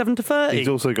 27 to 30. He's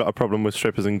also got a problem with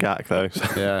strippers and Jaack, though. So.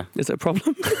 Yeah. Is it a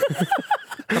problem?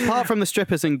 Apart from the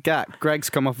strippers and Jaack, Greg's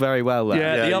come off very well there.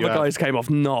 Yeah, Yeah, the you other have. guys came off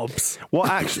knobs. What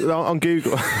actually on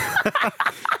Google?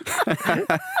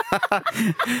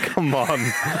 Come on,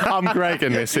 I'm Greg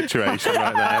in this situation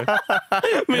right now.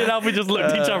 Me and Alfie just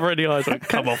looked each other in the eyes like,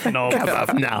 come off knobs. Come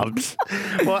off knobs.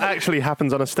 What actually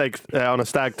happens on a stag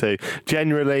do?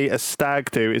 Generally, a stag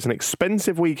do is an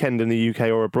expensive weekend in the UK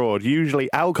or abroad.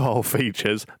 Usually, alcohol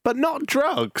features, but not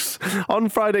drugs. On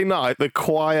Friday night, the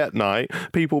quiet night,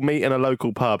 people meet in a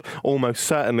local pub. Almost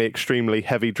certainly, extremely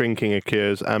heavy drinking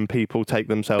occurs, and people take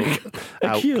themselves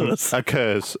out.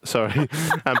 Occurs. Sorry,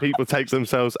 and people take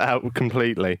themselves out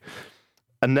completely.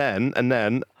 And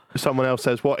then someone else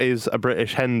says, "What is a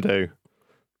British hen do?"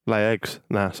 Lay eggs.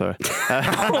 Nah, sorry.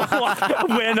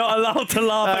 We're not allowed to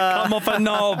laugh at come off a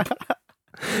knob.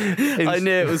 I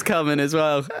knew it was coming as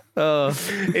well. Oh.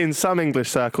 In some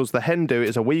English circles, the hen do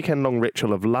is a weekend-long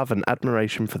ritual of love and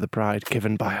admiration for the bride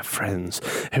given by her friends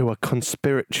who are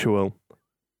conspiritual.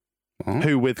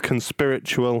 Who, with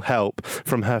conspiritual help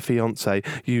from her fiancé,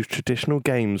 use traditional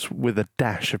games with a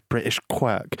dash of British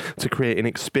quirk to create an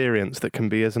experience that can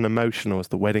be as emotional as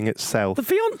the wedding itself.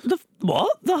 The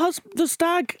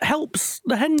stag helps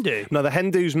the hen do? Now, the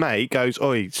hen do's mate goes,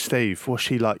 "Oi, Steve, what's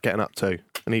she like getting up to?"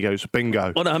 And he goes,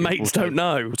 "Bingo." Well, her mates don't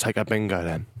know. We'll take her bingo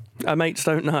then. Her mates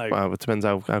don't know. Well, it depends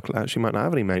how she might not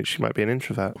have any mates. She might be an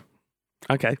introvert.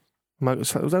 Okay.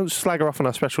 Don't slag her off on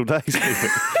our special days.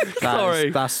 Sorry.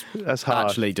 That's hard.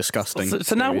 Actually disgusting.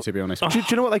 So now, to be honest. Do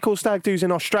you know what they call stag do's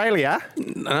in Australia?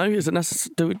 no, is it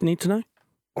necessary? Do we need to know?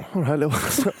 All right, little.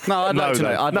 No, I'd like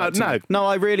to know. No,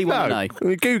 I really want to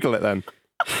know. Google it then.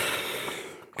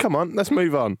 Come on, let's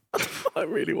move on. I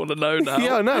really want to know now.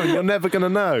 Yeah, I know. You're never going to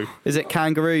know. Is it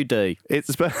kangaroo do?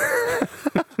 It's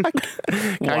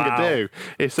kangaroo.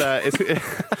 It's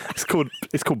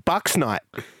called Bucks Night.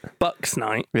 Bucks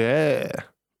night. Yeah.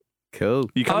 Cool.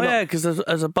 You Oh coming yeah, because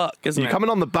there's a buck, isn't You it? coming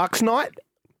on the Bucks Night?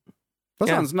 That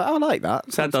Yeah. sounds. I like that.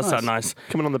 That Sounds does sound nice.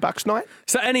 Coming on the Bucks Night?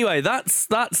 So anyway, that's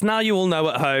now you all know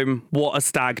at home what a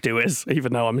stag do is,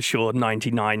 even though I'm sure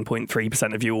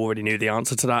 99.3% of you already knew the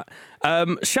answer to that.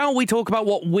 Shall we talk about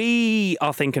what we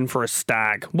are thinking for a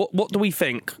stag? What do we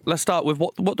think? Let's start with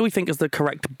what do we think is the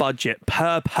correct budget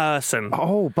per person?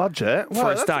 Oh, budget? Well,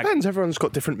 For a that stag. depends. Everyone's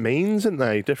got different means, haven't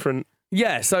they? Different...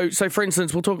 Yeah, so for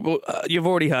instance, we'll talk about, you've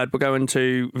already heard, we're going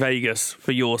to Vegas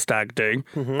for your stag do.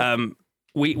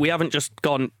 We haven't just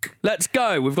gone, let's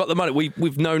go, we've got the money.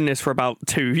 We've known this for about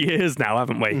 2 years now,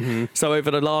 haven't we? So over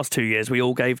the last 2 years, we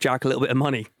all gave Jaack a little bit of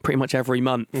money, pretty much every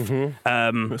month.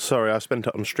 Sorry, I spent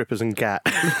it on strippers and Jaack.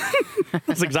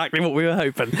 That's exactly what we were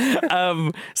hoping.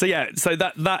 So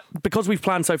that because we've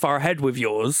planned so far ahead with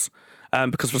yours,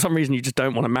 because for some reason you just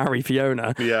don't want to marry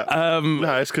Fiona. Yeah.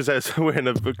 No, it's because we're in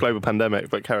a global pandemic,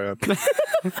 but carry on.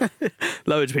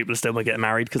 Loads of people are still not getting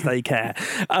married because they care.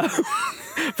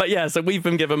 But yeah, so we've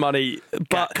been given money.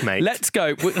 But Jaack, mate. let's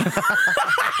go. That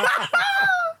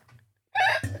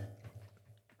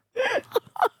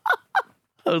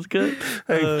was good.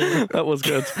 That was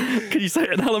good. Can you say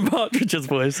it in Alan Partridge's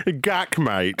voice? Jaack,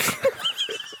 mate.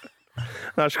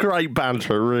 That's great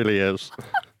banter, it really is.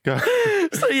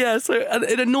 So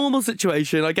in a normal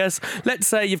situation, I guess, let's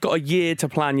say you've got a year to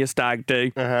plan your stag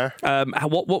do.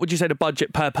 What would you say the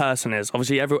budget per person is?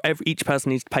 Obviously, each person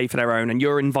needs to pay for their own, and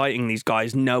you're inviting these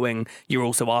guys knowing you're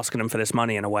also asking them for this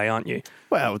money in a way, aren't you?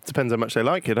 Well, it depends how much they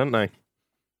like you, don't they?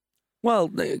 Well,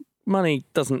 money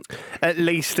doesn't... At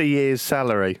least a year's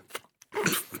salary.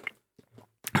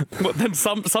 But then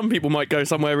some people might go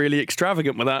somewhere really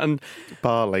extravagant with that, and...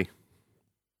 Barley.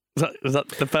 Is that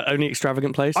the only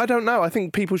extravagant place? I don't know. I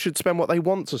think people should spend what they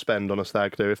want to spend on a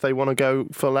stag do. If they want to go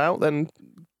full out, then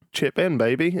chip in,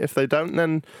 baby. If they don't,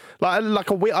 then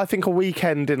I think a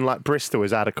weekend in like Bristol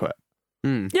is adequate.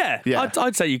 Yeah.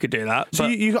 I'd say you could do that. So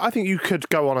But I think you could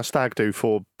go on a stag do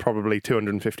for probably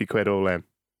 250 quid all in.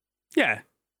 yeah.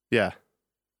 Yeah.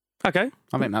 Okay.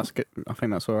 I think that's good. I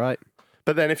think that's all right.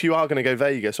 But then if you are going to go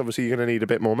Vegas, obviously you're going to need a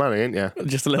bit more money, ain't you?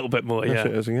 Just a little bit more, yeah.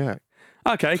 That's it, yeah.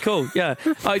 Okay, cool. Yeah.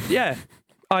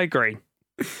 I agree.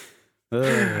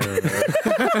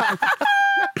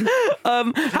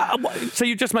 So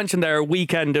you just mentioned there a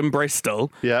weekend in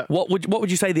Bristol. Yeah. What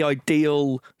would you say the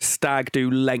ideal stag do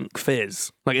length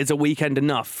is? Like, is a weekend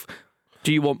enough?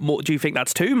 Do you want more? Do you think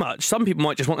that's too much? Some people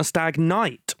might just want a stag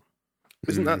night.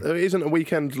 Isn't a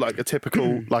weekend like a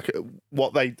typical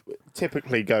what they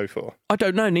typically go for? I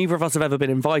don't know. Neither of us have ever been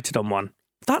invited on one.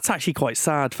 That's actually quite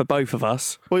sad for both of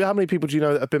us. Well, how many people do you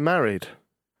know that have been married?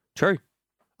 True.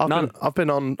 None. I think I've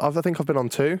been on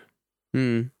 2.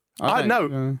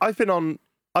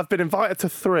 I've been invited to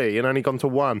 3 and only gone to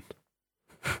 1.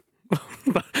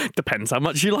 Depends how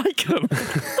much you like them.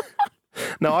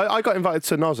 No, I got invited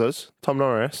to Nozza's, Tom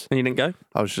Norris. And you didn't go?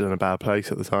 I was just in a bad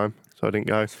place at the time, so I didn't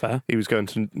go. That's fair. He was going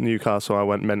to Newcastle. I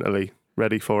went mentally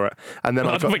ready for it, and then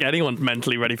I don't think anyone's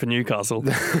mentally ready for Newcastle.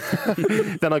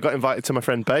 Then I got invited to my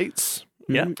friend Bates.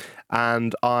 Yeah.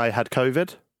 And I had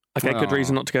COVID. Okay, good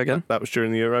reason not to go again. That was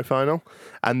during the Euro final.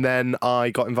 And then I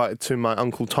got invited to my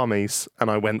Uncle Tommy's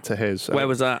and I went to his. Where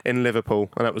was that? In Liverpool.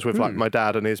 And that was with like my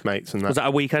dad and his mates and that. Was that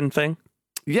a weekend thing?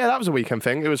 Yeah, that was a weekend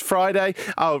thing. It was Friday.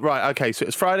 Oh, right. Okay. So it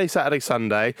was Friday, Saturday,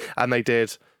 Sunday. And they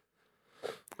did...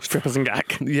 Strippers and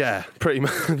gack. Yeah, pretty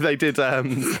much. They did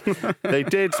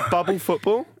bubble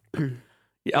football.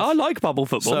 Yeah, I like bubble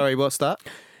football. Sorry, what's that?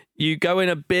 You go in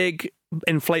a big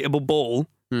inflatable ball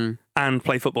and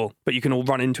play football, but you can all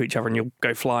run into each other and you'll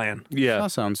go flying. Yeah.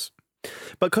 That sounds...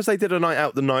 But because they did a night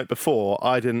out the night before,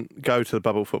 I didn't go to the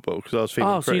bubble football because I was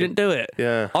feeling Oh, so you didn't do it?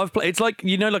 Yeah. I've played. It's like,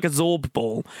 you know, like a Zorb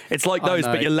ball. It's like those,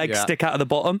 know, but your legs yeah. stick out of the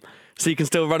bottom, so you can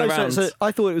still run around. So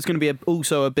I thought it was going to be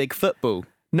also a big football.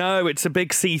 No, it's a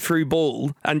big see-through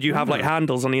ball, and you have like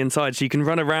handles on the inside, so you can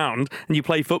run around and you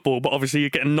play football. But obviously, you're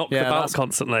getting knocked about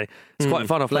constantly. It's quite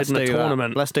fun. I've played in a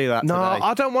tournament. Let's do that. No, today.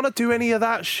 I don't want to do any of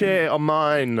that shit on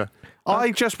mine.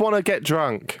 I just want to get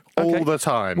drunk all the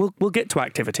time. We'll get to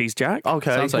activities, Jack.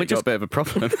 Okay. Sounds like you've got a bit of a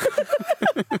problem.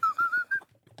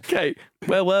 Okay,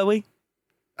 where were we?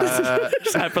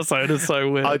 This episode is so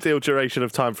weird. Ideal duration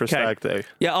of time for a stag do.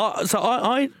 Yeah,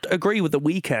 I agree with the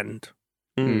weekend.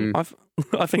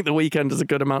 I think the weekend is a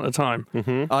good amount of time.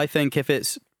 Mm-hmm. I think if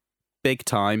it's big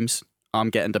times,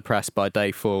 I'm getting depressed by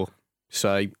day 4.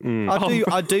 So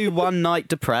I do one night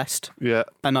depressed. Yeah.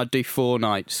 And I'd do 4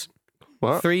 nights.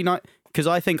 What? 3 nights. Because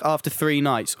I think after 3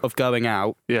 nights of going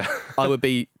out, Yeah. I would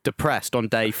be depressed on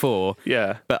day 4.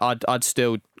 Yeah. But I'd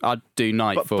do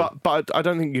night 4. But I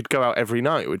don't think you'd go out every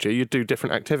night, would you? You'd do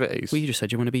different activities. Well, you just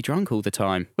said you want to be drunk all the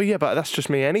time. Well, yeah, but that's just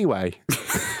me anyway.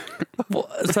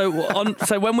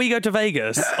 So when we go to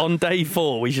Vegas on day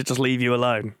 4, we should just leave you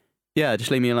alone. Yeah, just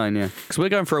leave me alone, yeah. Because we're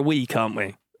going for a week, aren't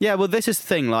we? Yeah, well, this is the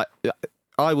thing. Like,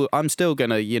 I'm still going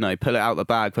to, pull it out the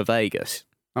bag for Vegas.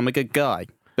 I'm a good guy.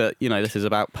 But, this is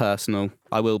about personal.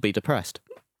 I will be depressed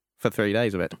for 3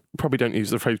 days of it. Probably don't use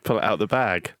the phrase pull it out the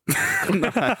bag.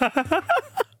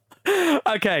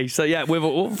 Okay, so yeah,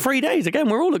 we're 3 days. Again,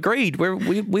 we're all agreed.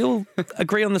 We all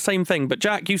agree on the same thing. But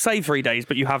Jack, you say 3 days,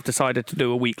 but you have decided to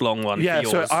do a week-long one. Yeah, for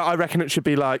so yours. I reckon it should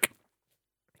be like,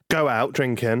 go out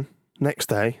drinking, next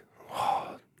day,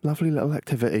 lovely little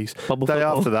activities. Bubble Day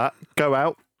football. after that, go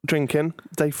out drinking,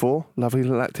 day 4, lovely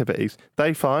little activities.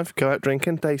 Day 5, go out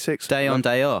drinking, day 6. Day on,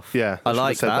 day off. Yeah, I should like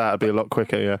have said that. That'd be a lot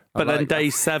quicker, yeah. But then day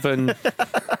 7,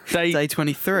 Day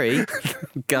 23,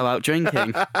 go out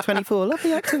drinking. 24,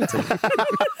 lovely activity.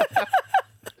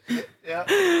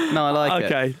 No, I like it.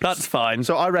 Okay, that's fine.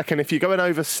 So I reckon if you're going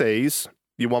overseas,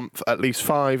 you want at least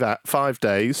 5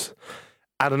 days,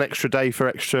 add an extra day for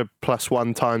extra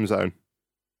 +1 time zone.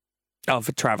 Oh,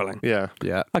 for travelling. Yeah.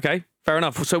 Yeah. Okay, fair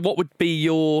enough. So what would be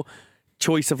your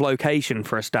choice of location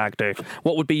for a stag do?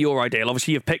 What would be your ideal?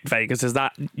 Obviously, you've picked Vegas. Is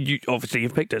that you? Obviously,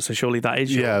 you've picked it, so surely that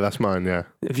is your... Yeah, that's mine, yeah.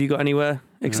 Have you got anywhere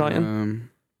exciting?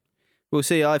 Well,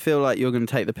 see, I feel like you're going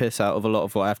to take the piss out of a lot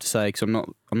of what I have to say because I'm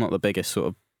not the biggest sort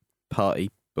of party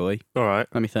boy. All right.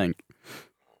 Let me think.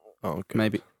 Oh, okay.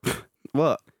 Maybe.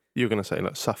 What? You're going to say,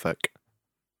 like, Suffolk.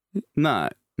 No.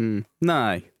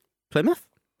 No. Plymouth?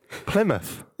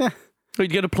 Plymouth? Yeah. So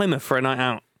you'd go to Plymouth for a night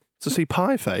out? To see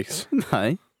Pie Face?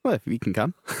 No. Well, if you can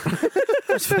come.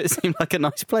 It seemed like a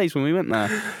nice place when we went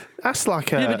there. That's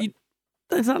like a... Yeah,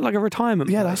 but is that like a retirement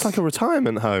Yeah, place? that's like a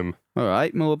retirement home. All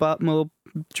right, more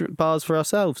bars for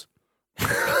ourselves.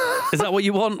 Is that what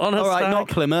you want on a All right, stag? not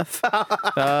Plymouth.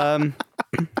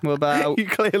 What about? You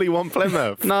clearly want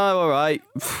Plymouth. No, all right.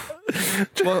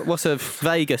 What's a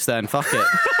Vegas then? Fuck it.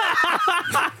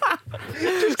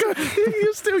 Just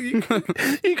go.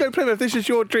 You go Plymouth. This is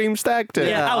your dream stag do.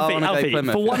 Yeah, I wanna go Alfie,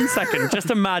 Plymouth. for 1 second,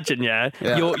 just imagine,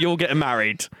 you're getting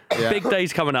married. Yeah. Big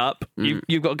day's coming up.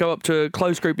 You've got to go up to a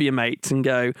close group of your mates and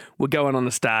go, we're going on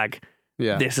a stag.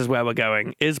 Yeah. This is where we're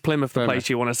going. Is Plymouth the place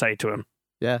you want to say to him?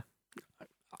 Yeah.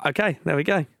 Okay, there we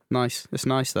go. Nice. It's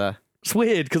nice there. It's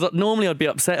weird because normally I'd be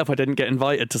upset if I didn't get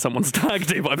invited to someone's stag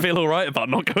do, but I feel all right about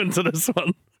not going to this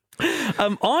one.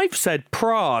 I've said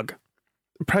Prague.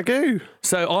 Prague.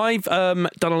 So I've done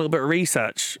a little bit of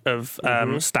research of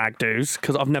stag do's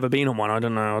because I've never been on one. I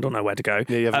don't know where to go.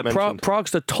 Yeah, you haven't mentioned.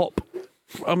 Prague's the top.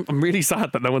 I'm really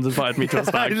sad that no one's invited me to a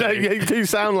stag do. You do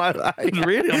sound like that.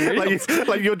 Really? I'm really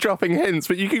like you're dropping hints,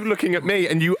 but you keep looking at me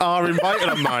and you are invited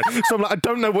on mine. So I'm like, I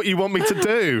don't know what you want me to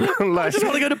do. I just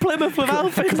want to go to Plymouth with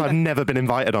Alfie. Because I've never been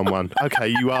invited on one. Okay,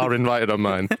 you are invited on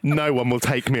mine. No one will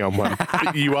take me on one.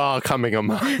 But you are coming on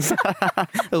mine.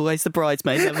 Always the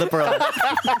bridesmaid, never the bride.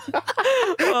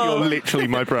 You're literally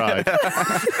my bride.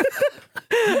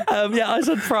 I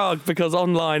said Prague because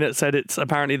online it said it's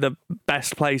apparently the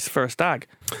best place for a stag.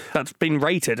 That's been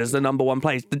rated as the #1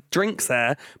 place. The drinks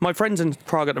there, my friend's in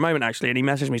Prague at the moment actually, and he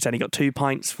messaged me saying he got 2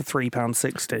 pints for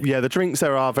 £3.60. Yeah, the drinks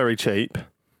there are very cheap.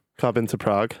 I've been to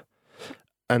Prague,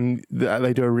 and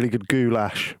they do a really good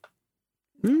goulash.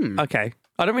 Okay.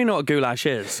 I don't really know what goulash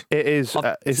is. It is.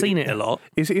 I've seen it a lot.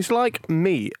 It's like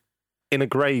meat in a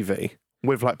gravy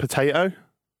with like potato.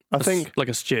 I think Like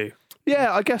a stew.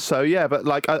 Yeah, I guess so. Yeah, but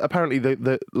like apparently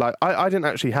I didn't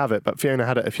actually have it, but Fiona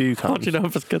had it a few times. How do you know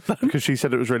if it's good then? Because she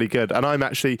said it was really good, and I'm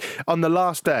actually on the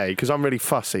last day because I'm really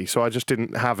fussy, so I just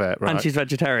didn't have it. Right? And she's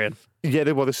vegetarian.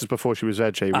 Yeah, well, this is before she was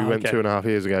veggie. We went 2.5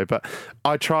 years ago, but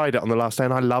I tried it on the last day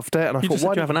and I loved it. And I You thought, just said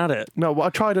why you haven't had it. No, well,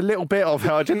 I tried a little bit of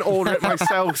it. I didn't order it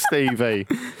myself, Stevie.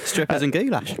 Strippers and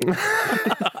goulash.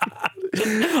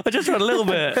 I just tried a little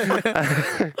bit.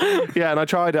 Yeah, and I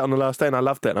tried it on the last day and I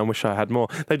loved it, and I wish I had more.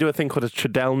 They do a thing called a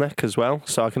Tredelneck as well,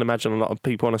 so I can imagine a lot of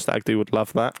people on a stag do would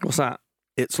love that. What's that?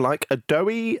 It's like a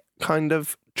doughy kind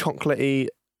of chocolatey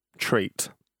treat.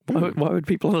 Why would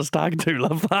people on a stag do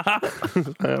love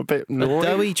that? A bit naughty.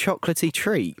 Doughy chocolatey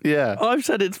treat. Yeah. I've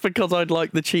said it's because I'd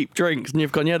like the cheap drinks, and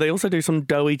you've gone, yeah, they also do some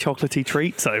doughy chocolatey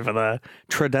treats over there.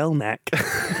 Tredelneck.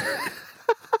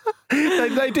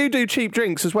 They do cheap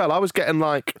drinks as well. I was getting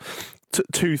like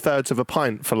 2/3 of a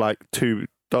pint for like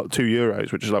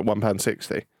 €2, which is like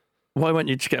 £1.60. Why weren't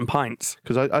you just getting pints?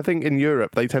 Because I think in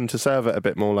Europe they tend to serve it a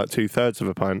bit more like 2/3 of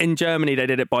a pint. In Germany, they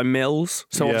did it by mils.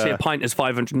 So obviously Yeah. a pint is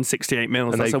 568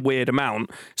 mils. And That's they- a weird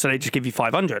amount. So they just give you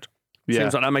 500. Yeah.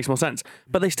 Seems like that makes more sense.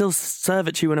 But they still serve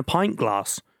it to you in a pint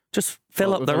glass. Just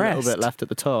fill up With the a rest. little bit left at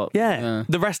the top. Yeah.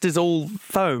 The rest is all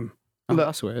foam. Oh, Look,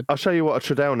 that's weird. I'll show you what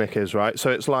a Tredelnick is, right?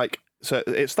 So it's like, so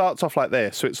it starts off like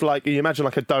this. So it's like, you imagine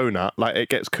like a donut, like it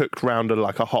gets cooked round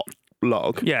like a hot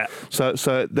log. Yeah. So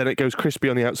then it goes crispy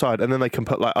on the outside, and then they can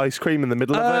put like ice cream in the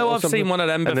middle of it. Oh, or I've something. seen one of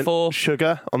them And then before.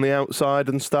 sugar on the outside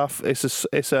and stuff. It's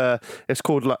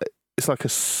called like, it's like a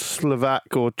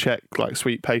Slovak or Czech like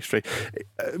sweet pastry.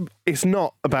 It's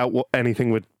not about what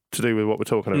anything to do with what we're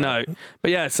talking about. No.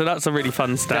 But yeah, so that's a really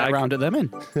fun Get stag. around at them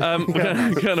in.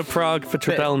 We're going to Prague for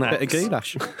Tredelnecks. Bit of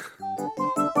goulash.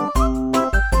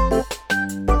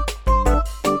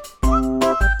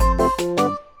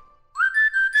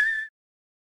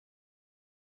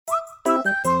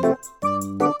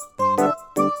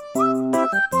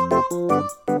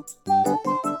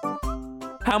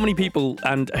 How many people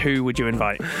and who would you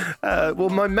invite? Well,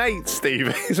 my mate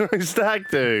Steve is my stag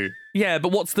do. Yeah,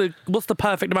 but what's the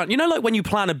perfect amount? You know, like when you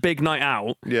plan a big night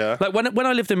out. Yeah. Like when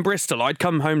I lived in Bristol, I'd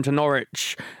come home to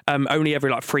Norwich only every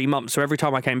like 3 months. So every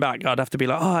time I came back, I'd have to be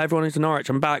like, oh, everyone is to Norwich.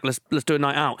 I'm back. Let's do a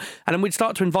night out. And then we'd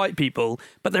start to invite people.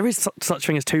 But there is such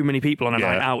thing as too many people on a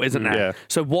night out, isn't there? Yeah.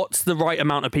 So what's the right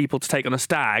amount of people to take on a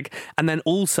stag? And then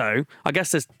also, I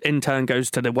guess this in turn goes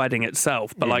to the wedding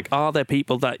itself. But like, are there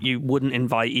people that you wouldn't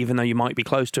invite even though you might be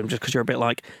close to them just because you're a bit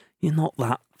like, you're not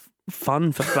that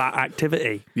fun for that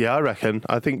activity? Yeah, I reckon.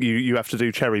 I think you have to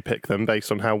do cherry pick them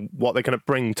based on what they're going to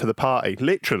bring to the party.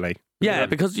 Literally. Yeah,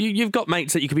 because you've got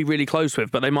mates that you could be really close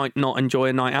with, but they might not enjoy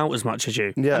a night out as much as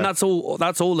you. Yeah. And that's all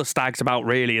the stag's about,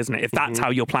 really, isn't it? If that's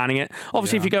how you're planning it.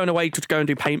 Obviously, if you're going away to go and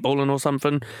do paintballing or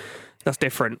something, that's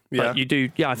different. Yeah. But you do,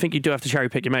 I think you do have to cherry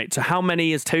pick your mates. So how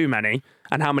many is too many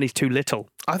and how many is too little?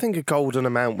 I think a golden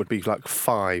amount would be like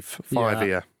five Yeah.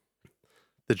 here.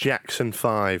 The Jackson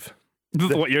 5.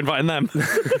 What, you're inviting them?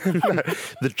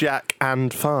 The Jaack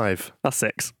and 5. That's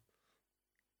 6.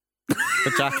 The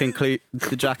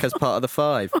Jaack as part of the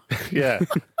 5. Yeah.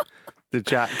 The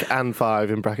Jaack and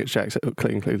 5 in brackets. Jaack's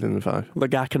included in the 5. The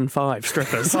Gack and 5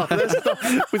 strippers.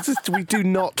 We do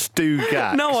not do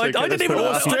Jaack. No, I didn't even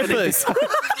want Strippers.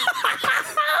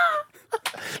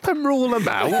 Don't rule them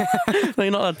out.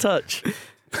 They're not allowed to touch.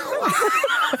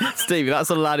 Stevie, that's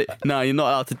a lad. No, you're not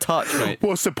allowed to touch, mate.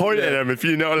 What's the point of them if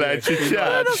you're not allowed to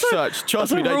chat? Touch.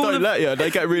 Trust me, a they rule don't of- let you.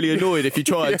 They get really annoyed if you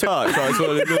try and touch. That's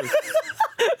what they do.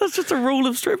 That's just a rule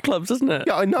of strip clubs, isn't it?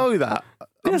 Yeah, I know that.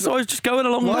 Yeah, so I was just going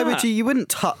along Why with would that. you? You wouldn't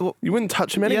touch. You wouldn't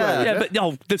touch him anyway. Yeah. Yeah,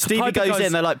 but the Stevie type goes of guys,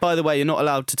 in. They're like, by the way, you're not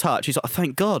allowed to touch. He's like, oh,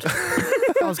 thank God. I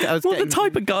was well, the getting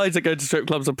type of guys that go to strip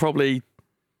clubs are probably.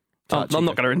 Touchy. I'm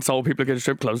not going to insult people who go to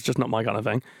strip clubs. It's just not my kind of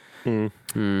thing.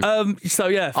 So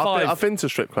yeah, I've 5. been to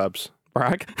strip clubs.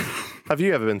 Brag. Have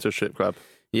you ever been to a strip club?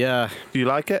 Yeah, Do you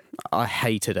like it? I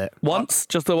hated it Once,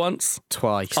 just the once.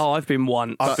 twice. Oh, I've been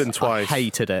once. I've been twice. I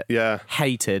hated it. Yeah.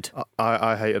 Hated.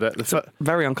 I hated it.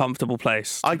 Very uncomfortable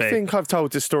place. To I be. think I've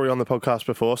told this story on the podcast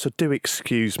before, so do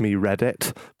excuse me,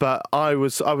 Reddit. But I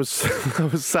was I was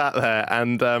sat there,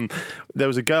 and there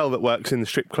was a girl that works in the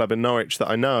strip club in Norwich that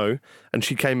I know, and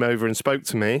she came over and spoke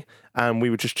to me, and we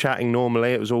were just chatting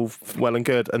normally. It was all well and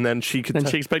good, and then she could. And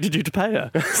she expected you to pay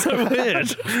her. So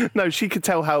weird. No, she could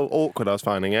tell how awkward I was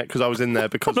finding it because I was in there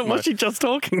because. But was she just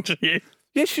talking to you?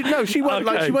 Yeah, she weren't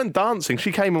Okay. she weren't dancing.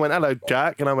 She came and went, "Hello,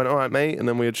 Jack," and I went, "All right, mate," and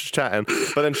then we were just chatting.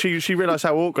 But then she realised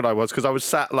how awkward I was because I was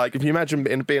sat like, if you imagine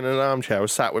being in an armchair, I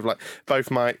was sat with like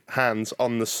both my hands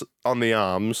on the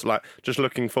arms, like just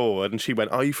looking forward. And she went,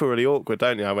 "Oh, you feel really awkward,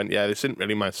 don't you?" I went, "Yeah, this isn't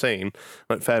really my scene."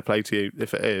 I went, "Fair play to you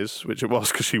if it is," which it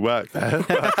was because she worked there.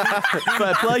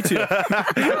 Fair play to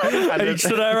you. Each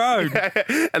to their own.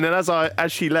 And then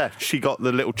as she left, she got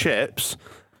the little chips,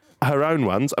 her own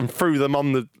ones, and threw them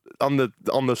on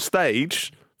the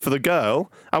stage for the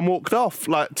girl and walked off,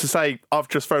 like to say, "I've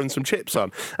just thrown some chips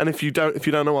on." And if you don't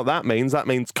know what that means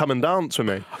come and dance with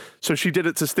me. So she did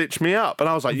it to stitch me up, and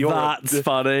I was like, That's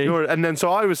funny. And then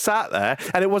so I was sat there,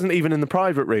 and it wasn't even in the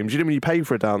private rooms. You know when you pay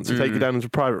for a dance, you take you down into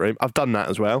a private room. I've done that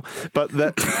as well, but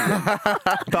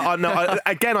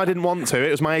again, I didn't want to.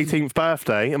 It was my 18th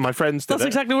birthday, and my friends did That's it.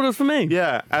 exactly what it was for me.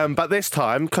 Yeah, but this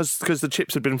time, because the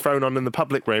chips had been thrown on in the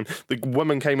public room, the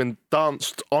woman came and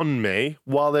danced on me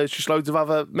while there's just loads of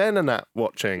other men and that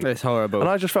watching. It's horrible. And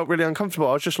I just felt really uncomfortable.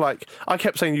 I was just like, I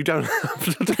kept saying, "You don't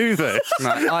have to do this." No,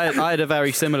 I had a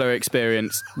very similar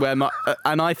experience where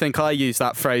and I think I used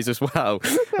that phrase as well.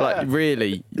 Like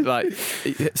really, like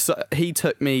so he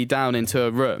took me down into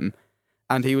a room.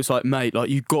 And he was like, "Mate, like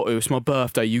you got to. It's my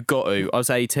birthday. You got to." I was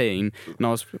 18, and I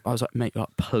was like, "Mate, like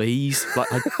please, like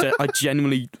I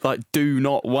genuinely like do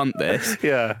not want this."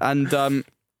 Yeah. And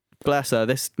bless her,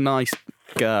 this nice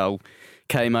girl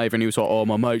came over, and he was like, "Oh,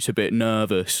 my mate's a bit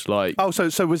nervous." Like, Oh,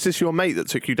 so was this your mate that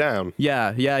took you down?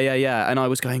 yeah. And I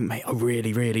was going, "Mate, I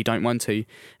really, really don't want to."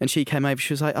 And she came over.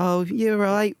 She was like, "Oh, you're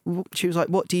right." She was like,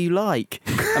 "What do you like?"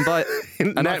 And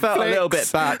I felt a little bit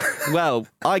back. Well,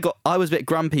 I was a bit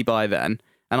grumpy by then,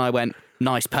 and I went,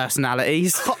 "Nice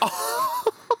personalities."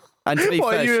 And to be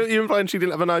What, fair, you implying she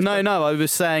didn't have a nice... no, I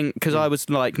was saying because I was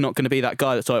like not going to be that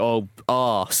guy that's like, "Oh,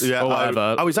 arse," Yeah, or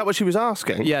whatever. Oh, is that what she was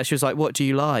asking? Yeah, she was like, "What do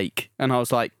you like?" And I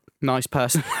was like, "Nice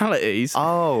personalities."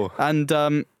 Oh.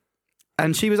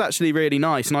 And she was actually really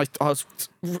nice, and I was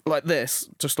like this,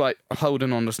 just like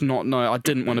holding on, just not I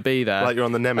didn't want to be there. Like you're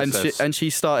on the Nemesis. And she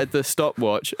started the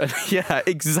stopwatch, and yeah,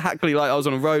 exactly like I was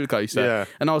on a roller coaster. Yeah.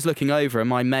 And I was looking over, and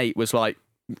my mate was like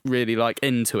really like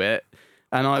into it,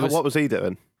 and I was. What was he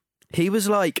doing? He was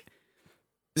like,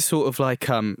 sort of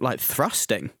like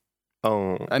thrusting,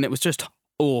 Oh. and it was just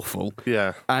awful.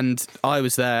 Yeah. And I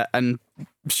was there, and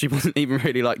she wasn't even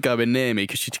really like going near me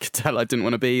because she could tell I didn't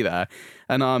want to be there.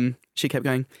 And she kept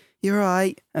going, "You're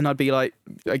right," and I'd be like,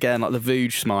 again, like the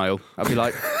Vooge smile. I'd be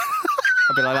like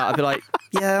that. I'd be like,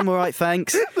 "Yeah, I'm all right,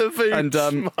 thanks." The food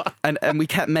And we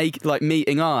kept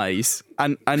meeting eyes,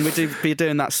 and we'd be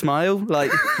doing that smile,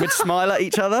 like we'd smile at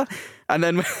each other. And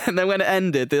then when it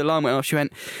ended, the alarm went off. She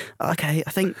went, "Okay,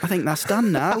 I think that's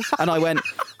done now." And I went,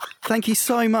 "Thank you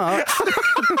so much.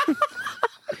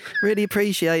 Really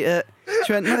appreciate it."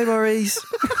 She went, "No worries."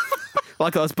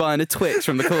 Like I was buying a Twix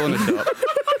from the corner shop.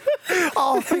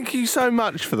 Oh, thank you so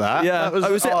much for that. Yeah, That was, I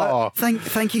was oh.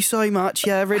 thank you so much.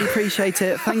 Yeah, really appreciate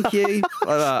it. Thank you.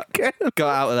 Like that.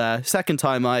 Got out of there. Second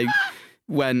time I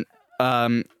went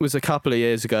was a couple of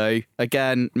years ago.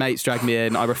 Again, mates dragged me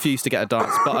in. I refused to get a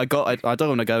dance, but I don't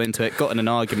want to go into it. Got in an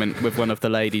argument with one of the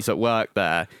ladies at work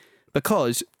there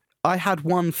because I had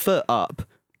one foot up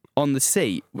on the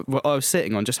seat I was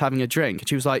sitting on, just having a drink, and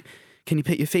she was like, "Can you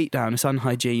put your feet down? It's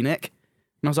unhygienic."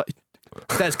 And I was like,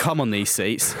 There's cum on these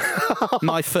seats.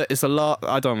 My foot is a lot.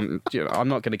 I'm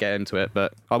not going to get into it,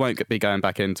 but I won't be going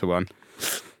back into one.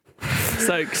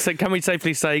 So can we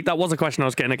safely say that was a question I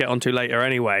was going to get onto later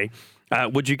anyway?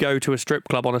 Would you go to a strip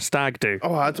club on a stag do?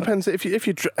 Oh, it depends. If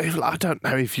I don't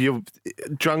know, if you're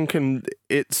drunk and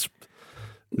it's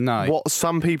No. what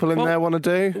some people in there want to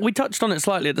do. We touched on it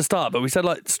slightly at the start, but we said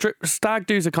like stag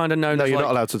do's are kind of known No, as you're like,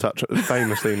 not allowed to touch it.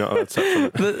 Famously not allowed to touch on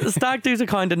it. the stag do's are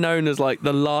kind of known as like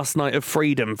the last night of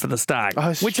freedom for the stag,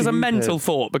 Oh, which is a stupid. mental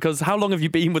thought because how long have you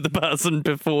been with the person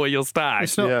before your stag?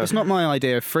 It's not my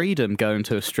idea of freedom going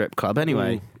to a strip club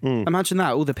anyway. Imagine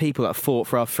that, all the people that fought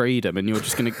for our freedom and you're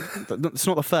just going to... It's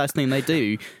not the first thing they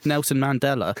do. Nelson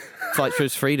Mandela fights for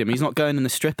his freedom. He's not going in the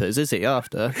strippers, is he,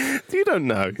 after? You don't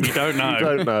know. You don't know. You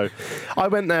don't know. I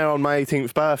went there on my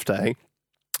 18th birthday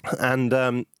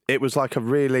and it was like a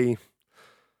really...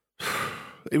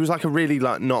 It was like a really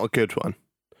like not a good one.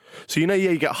 So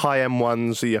you get high-end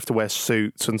ones, so you have to wear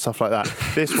suits and stuff like that.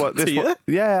 This one,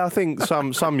 yeah, I think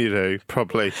some you do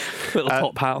probably. Little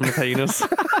top hat on the penis.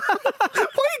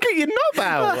 Why you got your knob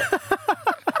out?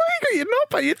 Why you got your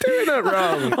knob out? You're doing it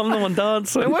wrong. I'm the one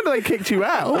dancing. No wonder they kicked you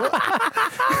out.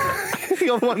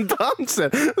 You're the one dancing.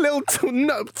 Little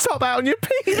top out on your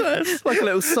penis. Like a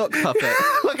little sock puppet.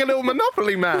 Like a little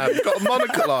Monopoly man. Got a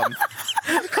monocle on.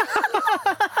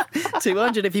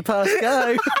 200 if you pass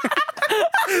go.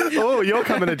 Oh, you're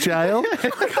coming to jail.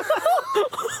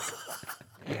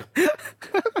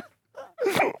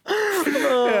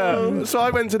 Yeah. So I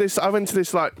went to this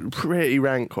like pretty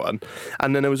rank one,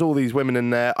 and then there was all these women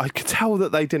in there. I could tell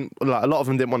that they didn't like. A lot of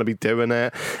them didn't want to be doing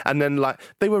it, and then like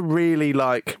they were really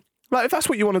like if that's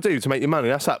what you want to do to make your money,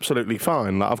 that's absolutely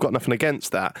fine. Like I've got nothing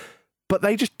against that. But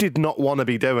they just did not want to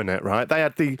be doing it, right? They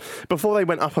had before they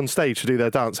went up on stage to do their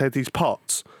dance, they had these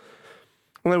pots,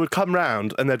 and they would come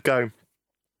round and they'd go.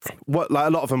 Like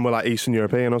a lot of them were like Eastern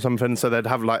European or something, so they'd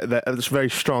have like this very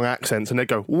strong accents, and they'd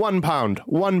go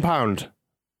 £1,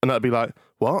 and I'd be like,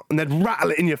 what? And they'd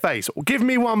rattle it in your face. Give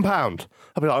me £1.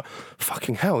 I'd be like,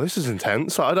 fucking hell, this is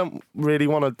intense. I don't really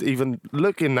want to even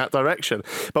look in that direction.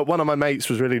 But one of my mates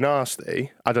was really nasty.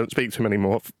 I don't speak to him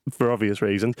anymore for obvious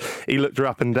reasons. He looked her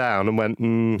up and down and went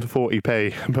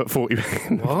 40p, but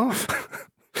 40p. What?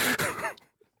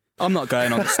 I'm not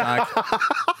going on the stag.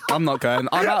 I'm not going.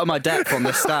 I'm out of my depth on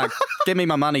this stag. Give me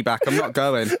my money back. I'm not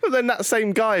going. But then that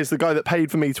same guy is the guy that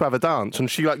paid for me to have a dance, and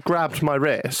she like grabbed my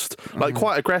wrist like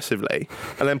quite aggressively,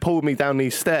 and then pulled me down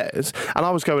these stairs. And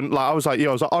I was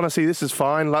like, honestly, this is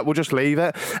fine. Like, we'll just leave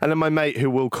it. And then my mate,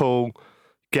 who we'll call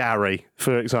Gary,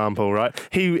 for example, right?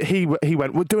 He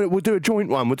went, we'll do a joint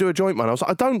one. We'll do a joint one. I was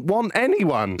like, I don't want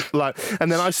anyone. Like,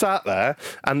 and then I sat there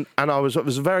and it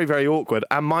was very, very awkward.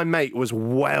 And my mate was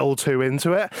well too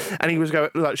into it. And he was going,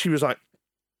 like, she was like,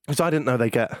 because I didn't know they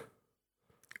get.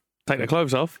 Take their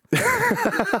clothes off.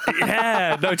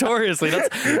 Yeah, notoriously. That's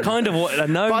kind of what they're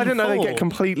known But I didn't know they for. get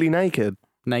completely naked.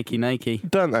 Naked.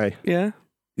 Don't they? Yeah.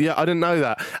 Yeah, I didn't know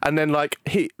that. And then like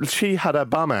she had her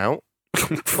bum out.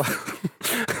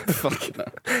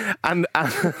 and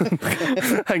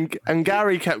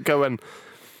Gary kept going.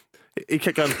 He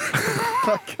kept going.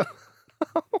 I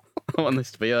want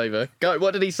this to be over. Go.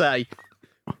 What did he say?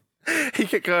 He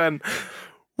kept going.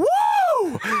 Woo!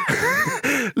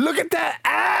 Look at that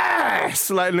ass!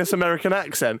 Like in this American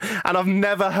accent, and I've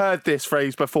never heard this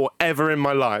phrase before ever in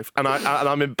my life, and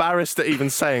I'm embarrassed at even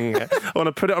saying it. I want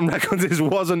to put it on record. This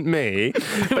wasn't me.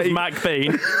 It was Mac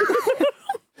Bean.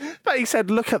 But he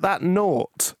said, "Look at that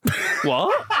naught."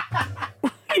 What?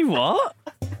 He what?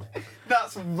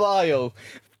 That's vile.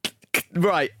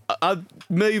 Right,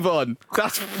 move on.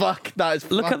 That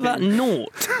is. Look at that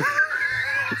naught.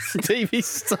 Stevie,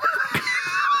 stop.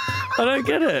 I don't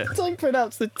get it. Don't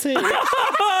pronounce the T.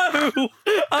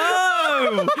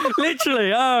 Oh,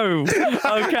 literally. Oh,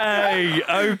 okay.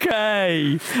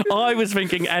 I was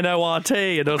thinking NORT,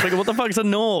 and I was thinking, what the fuck's a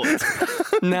naught?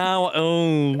 Now,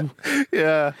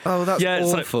 Yeah. Oh, that's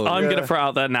awful. So I'm going to throw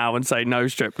out there now and say no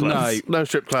strip clubs. No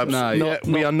strip clubs. No.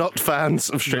 We are not fans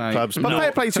of strip clubs. But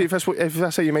fair play to you if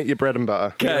that's how you make your bread and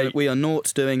butter. Okay. We are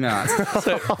not doing that.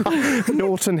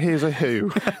 Norton, here's a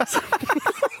who.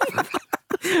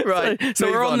 Right.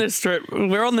 So we're on this strip.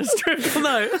 We're on this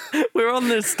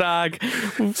stag.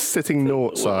 Sitting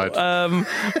naught side.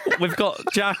 We've got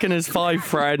Jaack and his 5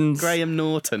 friends. Graham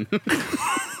Norton.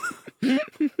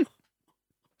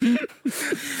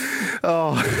 Edward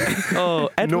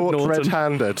Naught Norton.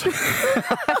 red-handed.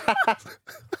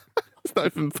 It's not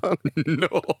even fun.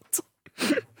 Naught.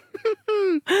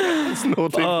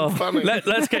 That's not even funny.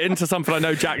 Let's get into something I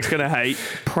know Jack's going to hate.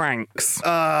 Pranks.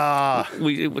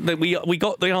 We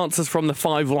got the answers from the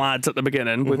 5 lads at the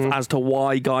beginning with as to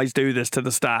why guys do this to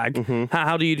the stag.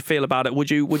 How do you feel about it?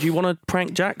 Would you want to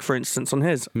prank Jack, for instance, on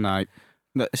his? No,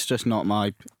 it's just not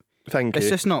my... Thank you. It's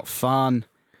just not fun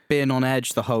being on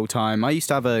edge the whole time. I used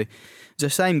to have the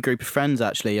same group of friends,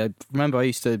 actually. I remember I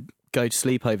used to go to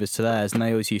sleepovers to theirs, and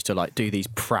they always used to like do these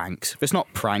pranks. If it's not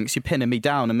pranks, you're pinning me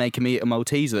down and making me eat a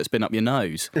Malteser that's been up your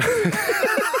nose.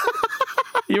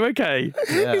 You okay?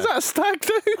 Yeah. Is that a stag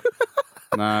do?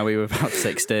 No, we were about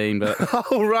 16, but...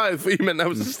 Oh, right. I thought you meant that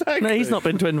was a stag No, he's do. not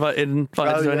been invited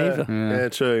to any either. Yeah,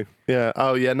 true. Yeah.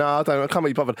 Oh, yeah. No, I can't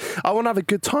be bothered. I want to have a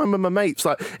good time with my mates.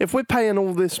 Like, if we're paying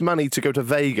all this money to go to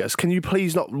Vegas, can you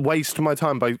please not waste my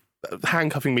time by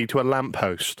handcuffing me to a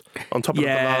lamppost on top of the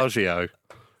Bellagio?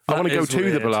 I want to go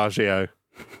to the Bellagio.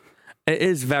 It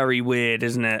is very weird,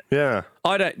 isn't it? Yeah.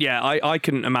 I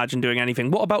couldn't imagine doing anything.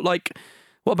 What about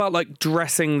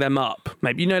dressing them up?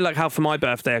 Maybe, like how for my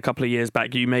birthday a couple of years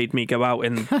back, you made me go out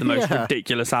in the most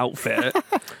ridiculous outfit.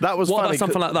 That was what funny. About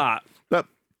something like that?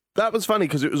 That was funny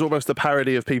because it was almost a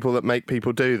parody of people that make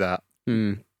people do that.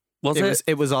 Was it?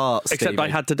 It was art, Except Stevie. I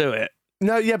had to do it.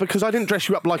 No, yeah, because I didn't dress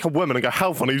you up like a woman and go,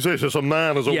 how funny is this? It's a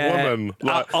man as a woman.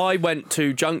 Like, I went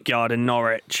to Junkyard in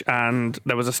Norwich and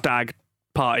there was a stag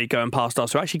party going past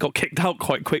us who actually got kicked out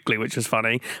quite quickly, which was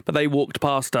funny. But they walked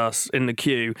past us in the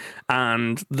queue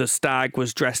and the stag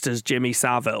was dressed as Jimmy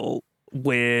Savile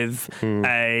with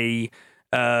a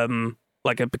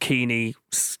bikini,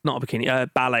 not a bikini, a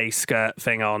ballet skirt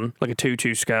thing on, like a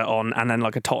tutu skirt on, and then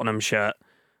like a Tottenham shirt.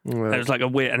 It was like a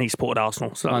weird, and he supported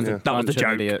Arsenal, so that was the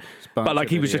joke. But like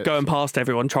he was just going past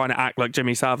everyone trying to act like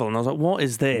Jimmy Savile, and I was like, "What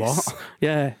is this?" What?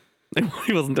 Yeah,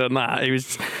 he wasn't doing that. He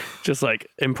was just like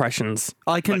impressions.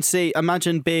 I can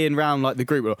imagine being round like the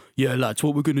group. Like, yeah, lads,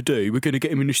 what we're going to do? We're going to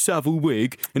get him in a Savile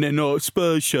wig and then a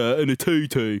Spurs shirt and a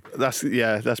tutu. That's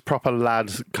proper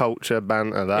lads culture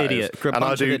banter. That Idiot. is. And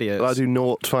I do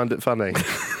not find it funny.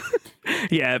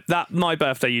 Yeah, my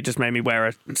birthday, you just made me wear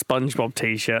a SpongeBob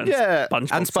t-shirt. Yeah, and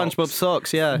SpongeBob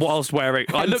socks. Yeah. Whilst wearing,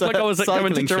 I looked like I was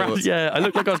going to Jurassic. Yeah, I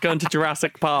looked like I was going to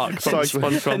Jurassic Park. From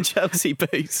SpongeBob. And Chelsea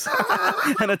boots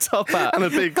and a top hat and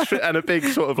a big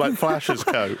sort of like Flash's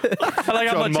coat. I like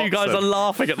how much you guys are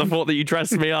laughing at the thought that you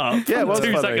dressed me up. Yeah, it was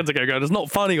 2 funny. seconds ago. Going, it's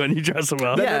not funny when you dress them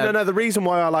up. No. The reason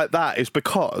why I like that is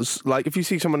because, like, if you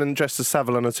see someone dressed as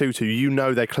Savile in a tutu, you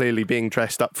know they're clearly being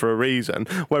dressed up for a reason.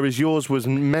 Whereas yours was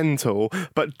mental,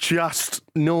 but just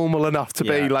normal enough to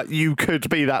be like you could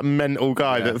be that mental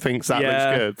guy that thinks that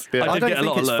looks good. Yeah. I I did don't get a think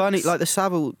lot of it's looks. funny. Like the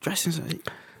Savile dressing.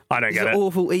 I don't get He's it. an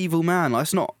awful, evil man. Like,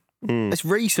 it's not. It's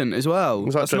recent as well.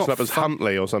 It's like That's dressed not up as fun-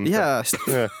 Huntley or something. Yeah,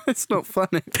 Yeah. it's not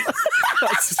funny.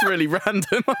 That's just really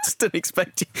random. I just didn't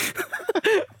expect you.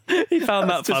 He found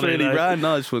that That's just funny. really though.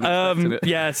 random. I just wasn't expecting it.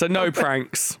 Yeah, so no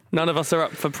pranks. None of us are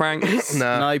up for pranks.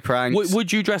 No pranks.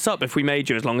 Would you dress up if we made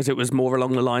you, as long as it was more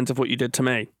along the lines of what you did to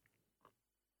me?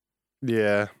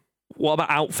 Yeah. What about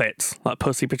outfits, like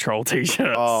Pussy Patrol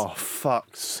t-shirts? Oh,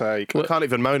 fuck's sake. I can't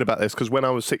even moan about this because when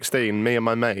I was 16, me and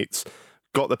my mates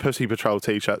got the Pussy Patrol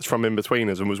t-shirts from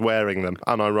In-Betweeners and was wearing them,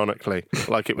 unironically.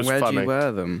 Like it was Where funny. do you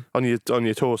wear them? On your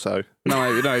torso. No,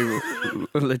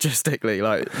 logistically,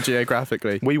 like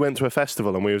geographically. We went to a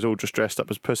festival and we was all just dressed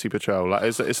up as Pussy Patrol. Like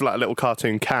it's like a little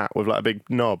cartoon cat with like a big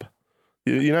knob.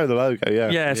 You know the logo,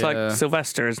 yeah. Yeah, it's like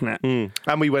Sylvester, isn't it?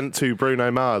 And we went to Bruno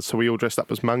Mars, so we all dressed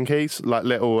up as monkeys, like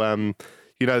little,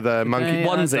 the monkey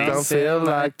onesies. Don't feel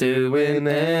like doing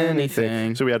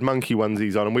anything. So we had monkey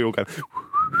onesies on, and we all go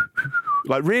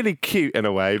like really cute in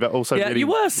a way, but also Yeah, really you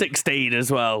were 16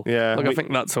 as well. Yeah, I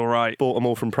think that's all right. bought them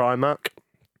all from Primark.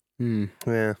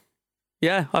 Yeah.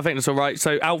 Yeah, I think that's all right.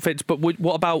 So outfits, but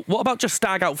what about just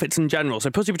stag outfits in general? So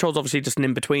Pussy Patrol's obviously just an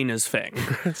in-betweeners thing.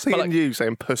 Seeing you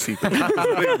saying pussy patrol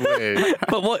is really weird.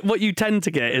 But what you tend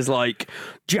to get is like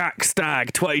Jaack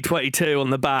Stag 2022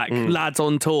 on the back, lads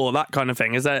on tour, that kind of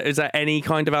thing. Is there any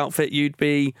kind of outfit you'd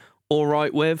be all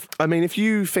right with? I mean, if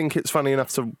you think it's funny enough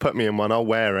to put me in one, I'll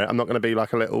wear it. I'm not going to be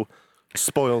like a little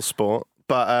spoil sport,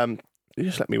 but you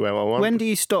just let me wear what I want. When do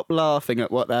you stop laughing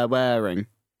at what they're wearing?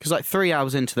 Because like 3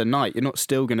 hours into the night, you're not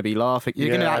still going to be laughing. You're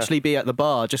going to actually be at the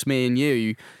bar, just me and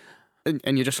you,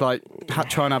 and you're just like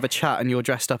trying to have a chat, and you're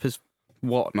dressed up as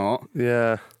whatnot.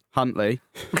 Yeah. Huntley.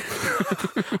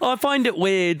 I find it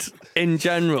weird in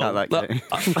general. Like,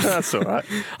 That's all right.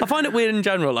 I find it weird in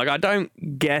general. Like, I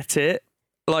don't get it.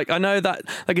 Like, I know that,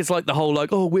 like, it's like the whole,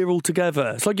 like, oh, we're all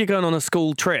together. It's like you're going on a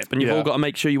school trip and you've all got to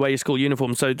make sure you wear your school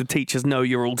uniform so the teachers know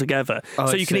you're all together.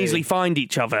 So you can easily find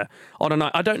each other on a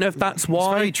night. I don't know if that's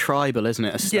why. It's very tribal, isn't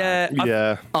it? A stag.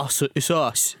 Yeah. It's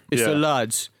us. It's the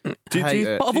lads. But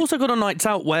I've also gone on nights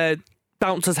out where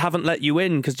bouncers haven't let you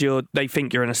in because they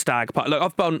think you're in a stag party.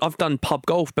 Like, I've done pub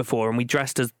golf before and we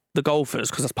dressed as the golfers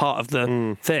because that's part of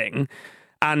the thing.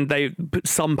 And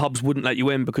some pubs wouldn't let you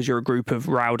in because you're a group of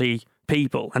rowdy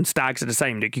people. And stags are the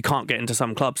same. Like, you can't get into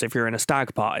some clubs if you're in a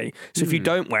stag party. So if you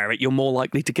don't wear it, you're more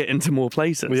likely to get into more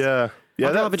places. Yeah.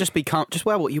 I'd rather just just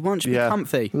wear what you want. Just be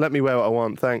comfy. Let me wear what I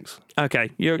want. Thanks. Okay,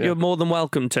 you're more than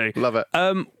welcome to. Love it.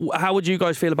 How would you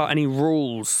guys feel about any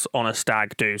rules on a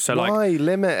stag do? So why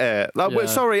limit it? Like,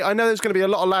 sorry, I know there's going to be a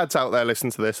lot of lads out there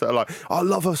listening to this that are like, I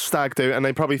love a stag do, and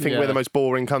they probably think we're the most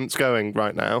boring cunts going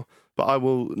right now. But I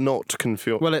will not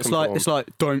conform. Well, it's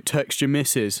like don't text your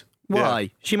missus. Why? Yeah.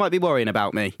 She might be worrying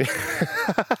about me.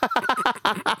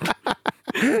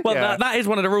 Well, that is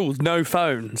one of the rules. No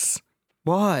phones.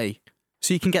 Why?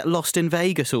 So you can get lost in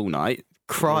Vegas all night,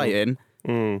 crying.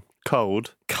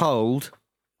 Cold.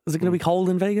 Is it going to be cold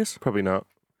in Vegas? Probably not.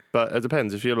 But it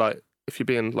depends. If you're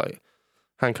being like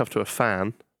handcuffed to a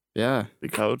fan. Yeah. Be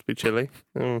cold, be chilly.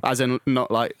 As in, not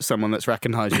like someone that's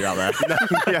recognised you out there.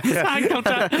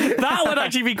 That would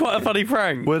actually be quite a funny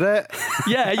prank. Would it?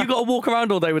 Yeah, you got to walk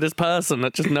around all day with this person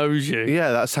that just knows you.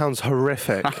 Yeah, that sounds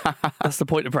horrific. That's the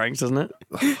point of pranks, isn't it?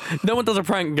 No one does a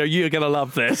prank and go, you're going to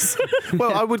love this.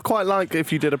 Well, I would quite like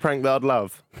if you did a prank that I'd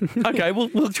love. Okay,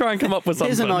 we'll try and come up with something.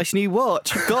 Here's a nice new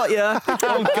watch. Got ya.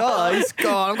 Oh, guys.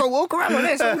 God, I'm going to walk around with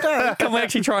this all day. Can we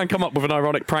actually try and come up with an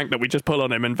ironic prank that we just pull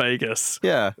on him in Vegas?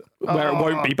 Yeah. Where it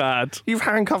won't be bad. You've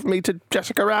handcuffed me to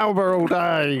Jessica Alba all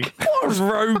day. What a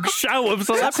rogue shout of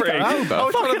celebrity. Jessica Alba.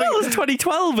 That was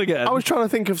 2012 again. I was trying to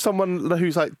think of someone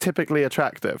who's like typically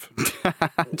attractive.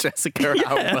 Jessica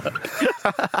Alba.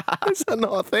 Is that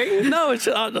not a thing? No, it's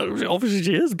obviously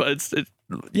she is, but it's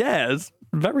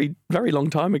very, very long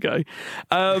time ago.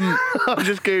 I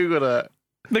just googled it.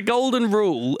 The golden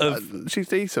rule of she's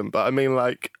decent, but I mean,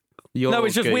 like, no,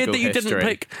 it's just Google weird that you history. didn't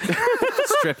pick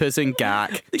Strippers in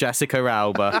Jaack, Jessica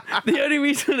Alba. The only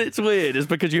reason it's weird is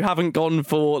because you haven't gone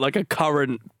for like a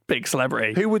current big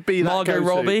celebrity. Who would be that Margot go-to?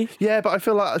 Robbie? Yeah, but I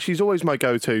feel like she's always my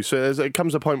go-to. So it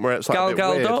comes a point where it's like Gal a bit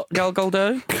weird. Gadot? Gal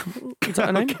Gadot? Is that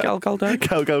her name? Gal Gadot?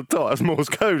 Gal Gadot. That's Morse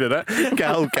code, isn't it?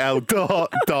 Gal Gadot.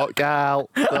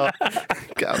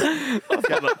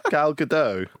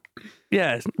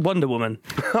 Yeah, Wonder Woman.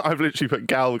 I've literally put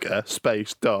Galga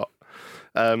space dot.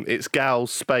 It's Gal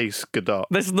space Gadot.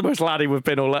 This is the most laddie we've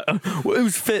been all.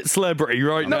 Who's fit celebrity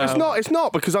right now? No, it's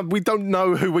not because we don't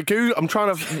know who we're going. I'm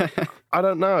trying to. I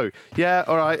don't know. Yeah,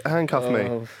 all right, handcuff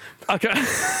me. Okay.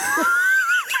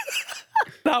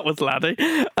 That was laddie.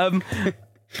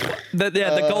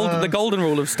 The golden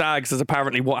rule of stags is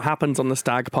apparently what happens on the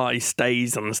stag party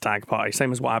stays on the stag party.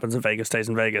 Same as what happens in Vegas stays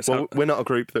in Vegas. Well, we're not a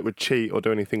group that would cheat or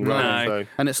do anything wrong. No. So.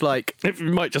 And it's like... You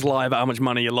might just lie about how much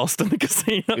money you lost in the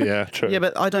casino. Yeah, true. Yeah,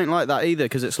 but I don't like that either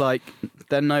because it's like,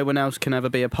 then no one else can ever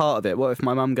be a part of it. What if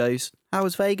my mum goes, how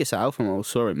was Vegas, Alf? I'm like, oh,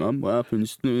 sorry, Mum, what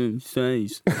happens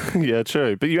stays. Yeah,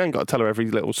 true. But you ain't got to tell her every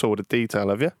little sordid detail,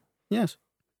 have you? Yes.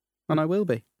 And I will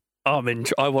be. I'd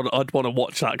want to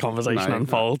watch that conversation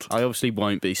unfold. I obviously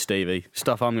won't be, Stevie.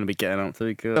 Stuff I'm going to be getting up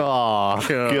to. Oh,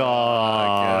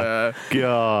 God.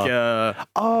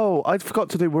 Oh, I forgot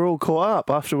to do We're All Caught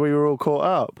Up after we were all caught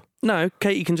up. No,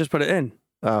 Katie can just put it in.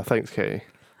 Oh, thanks, Katie.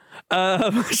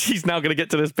 She's now going to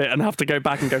get to this bit and have to go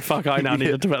back and go, fuck, I now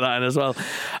needed to put that in as well.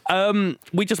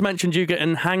 We just mentioned you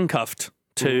getting handcuffed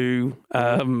to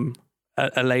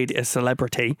a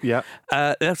celebrity. Yeah.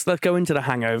 Let's go into The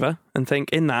Hangover and think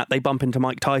in that they bump into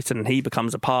Mike Tyson and he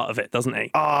becomes a part of it, doesn't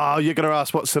he? Oh, you're going to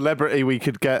ask what celebrity we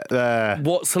could get there.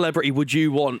 What celebrity would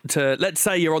you want to... Let's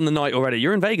say you're on the night already.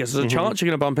 You're in Vegas. There's a chance you're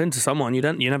going to bump into someone. You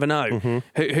never know.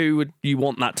 Who would you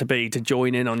want that to be to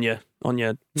join in on your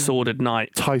sordid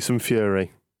night? Tyson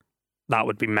Fury. That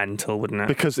would be mental, wouldn't it?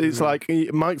 Because it's like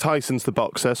Mike Tyson's the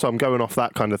boxer, so I'm going off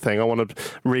that kind of thing. I want to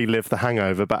relive The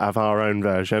Hangover, but have our own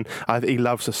version. He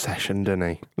loves a session, doesn't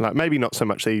he? Like maybe not so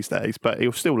much these days, but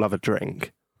he'll still love a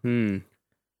drink. Yeah?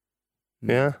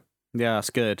 Yeah, that's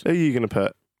good. Who are you going to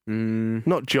put?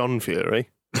 Not John Fury.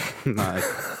 No.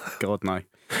 God,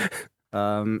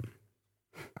 no.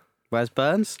 Where's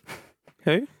Burns?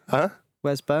 Who? Huh?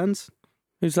 Where's Burns?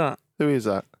 Who's that? Who is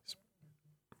that?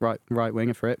 Right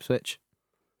winger for Ipswich.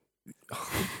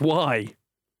 Why?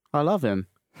 I love him.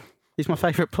 He's my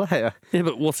favourite player. Yeah,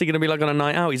 but what's he going to be like on a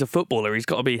night out? He's a footballer. He's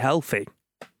got to be healthy.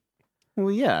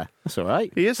 Well, yeah, that's all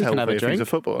right. He is He can have healthy a if he's drink. a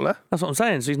footballer. That's what I'm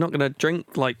saying. So he's not going to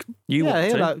drink like you want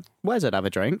Yeah, to. like, where's it? Have a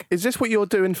drink. Is this what you're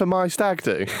doing for my stag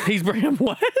do? He's bringing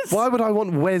Wes. Why would I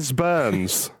want Wes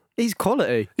Burns? He's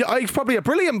quality. Yeah, he's probably a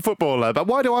brilliant footballer, but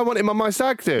why do I want him on my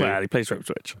stag do? Well, he plays for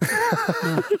Ipswich.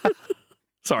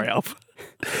 Sorry, Alf.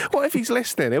 What if he's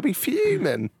listening? He'll be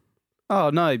fuming. Oh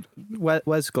no,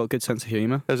 Wes got a good sense of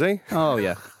humour. Has he? Oh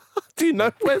yeah. Do you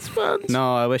know Wes Burns?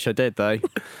 No, I wish I did though.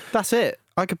 That's it.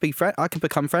 I could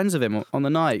become friends with him on the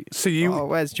night. So you, Oh,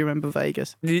 Wes, do you remember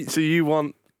Vegas? so you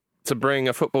want to bring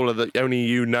a footballer that only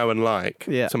you know and like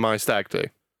Yeah. to my stag do?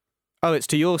 Oh, it's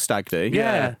to your stag do?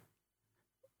 Yeah.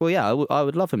 Well, yeah, I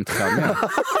would love him to come.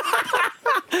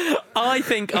 Yeah. I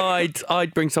think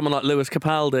I'd bring someone like Lewis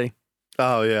Capaldi.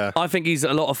 Oh yeah, I think he's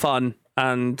a lot of fun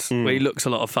and he looks a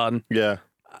lot of fun. yeah.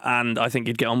 And I think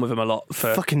you'd get on with him a lot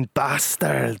for... Fucking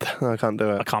bastard! No, I can't do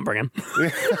I it. can't bring him.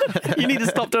 You need to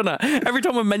stop doing that. Every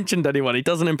time we mentioned anyone, he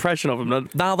does an impression of him.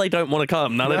 Now they don't want to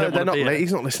come. Now they No, don't they're want to not. be here.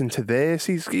 He's not listening to this.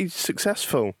 He's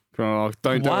successful. Oh,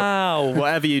 don't do it. Wow.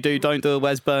 Whatever you do, don't do a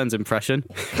Wes Burns impression.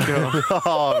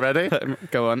 Oh, ready?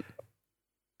 Go on.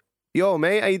 Yo,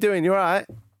 mate, how you doing? You all right?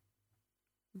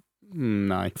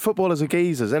 No, Footballers are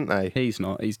geezers, aren't they? he's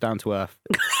not. He's down to earth.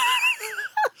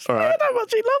 All right. How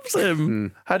much he loves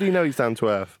him. How do you know he's down to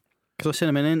earth? Because I've seen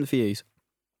him in interviews.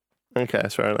 Okay,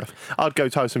 that's fair enough. I'd go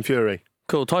Tyson Fury.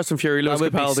 Cool. Tyson Fury, Lewis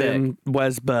would be Capaldi, sick. and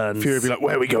Wes Burns. Fury would be like,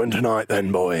 where are we going tonight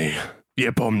then, boy?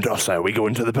 You bummed us out. We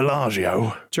going to the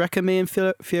Bellagio. Do you reckon me and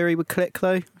Fury would click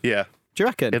though? Do Yeah, you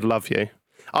reckon? he'd love you.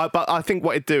 But I think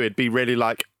what it'd do, it'd be really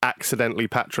like accidentally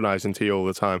patronising to you all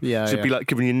the time. Yeah, So it'd be like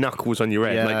giving you knuckles on your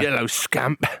head, Yeah. like, hello,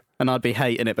 scamp. And I'd be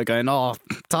hating it, but going, oh,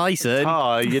 Tyson.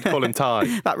 Ty, you'd call him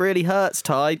Ty. That really hurts,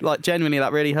 Ty. Like, genuinely,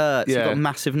 that really hurts. Yeah. You've got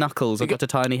massive knuckles. I've got a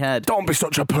tiny head. Don't be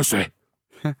such a pussy.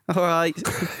 All right.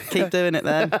 Keep doing it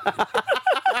then.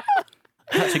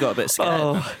 Actually got a bit scared.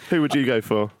 Oh, Who would you go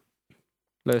for?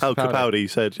 Lewis Oh, Capaldi, you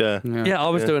said, yeah. yeah, I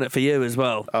was doing it for you as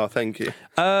well. Oh, thank you.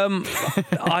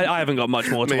 I haven't got much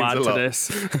more to Means add a to lot.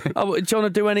 this. Oh, do you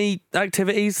want to do any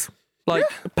activities? Like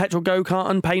petrol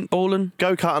go-karting, paintballing?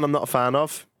 Go-karting I'm not a fan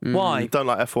of. Why? Don't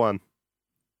like F1.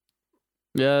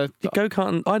 Yeah.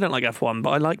 Go-karting, I don't like F1,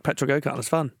 but I like petrol go-karting. It's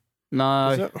fun.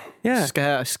 No. Yeah.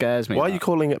 Scares me. Why are that. you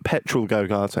calling it petrol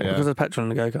go-karting? Yeah. Because there's petrol in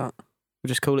the go-kart. We'll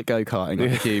just call it go-karting,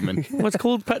 like a human. Well, it's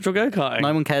called petrol go-karting.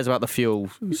 No one cares about the fuel,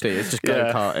 Steve. It's just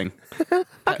Yeah. go-karting.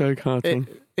 Go-karting.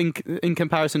 In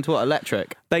comparison to what?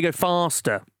 Electric? They go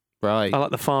faster. Right. I like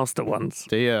the faster ones.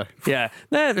 Do you? Yeah.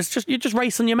 No, it's just you're just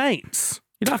racing your mates.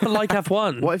 You don't have to like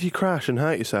F1. What if you crash and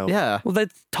hurt yourself? Yeah. Well,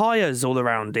 there's tyres all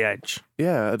around the edge.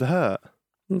 Yeah, it'd hurt.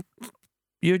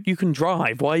 You can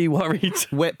drive. Why are you worried?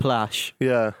 Whiplash.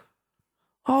 Yeah.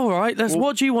 All right.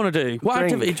 What do you want to do? What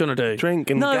Drink. activity do you want to do? Drink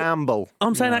and No, gamble.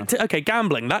 I'm saying okay,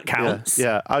 gambling that Yeah. counts.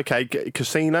 Yeah. Okay.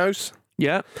 Casinos.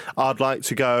 Yeah. I'd like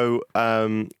to go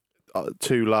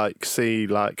to like see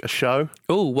like a show.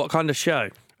 Oh, what kind of show?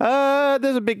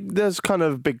 There's kind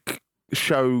of big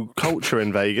show culture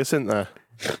in Vegas, isn't there?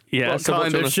 Yeah. What so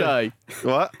kind do you of wanna say? show?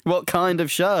 What? What kind of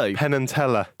show? Penn and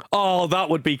Teller. Oh, that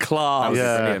would be class.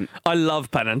 Yeah. Brilliant. I love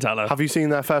Penn and Teller. Have you seen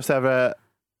their first ever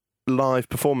live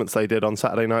performance they did on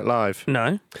Saturday Night Live?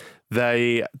 No.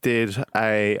 They did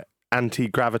a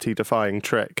anti-gravity defying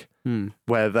trick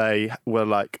where they were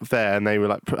like there and they were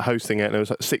like hosting it, and it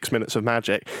was like 6 minutes of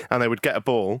magic, and they would get a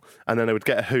ball and then they would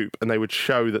get a hoop and they would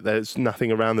show that there's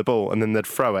nothing around the ball, and then they'd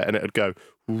throw it and it would go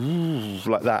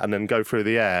like that and then go through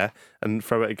the air and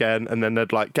throw it again, and then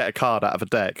they'd like get a card out of a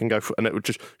deck and go and it would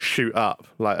just shoot up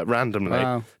like randomly.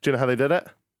 Wow. Do you know how they did it?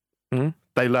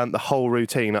 They learnt the whole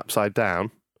routine upside down.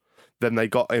 Then they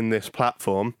got in this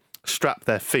platform, strapped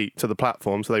their feet to the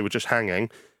platform so they were just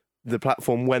hanging. The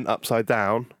platform went upside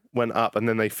down, went up, and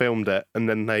then they filmed it, and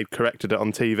then they corrected it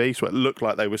on TV so it looked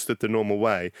like they were stood the normal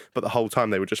way, but the whole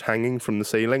time they were just hanging from the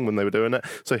ceiling when they were doing it.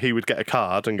 So he would get a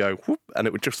card and go whoop, and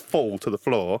it would just fall to the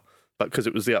floor, but because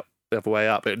it was the other way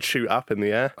up, it would shoot up in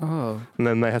the air. Oh. And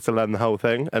then they had to learn the whole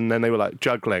thing, and then they were like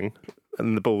juggling,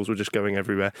 and the balls were just going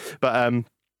everywhere. But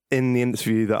in the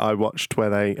interview that I watched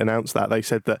where they announced that, they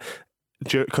said that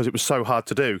because it was so hard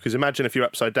to do, because imagine if you're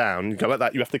upside down, you go like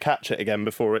that, you have to catch it again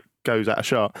before it goes out of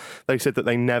shot. They said that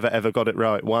they never ever got it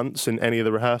right once in any of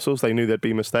the rehearsals. They knew there'd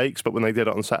be mistakes, but when they did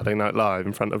it on Saturday Night Live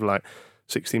in front of like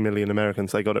 60 million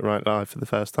Americans, they got it right live for the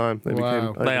first time. They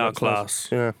Wow. They are overnight stars. class.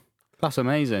 Yeah. That's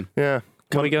amazing. Yeah.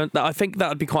 Can we go? I think that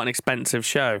would be quite an expensive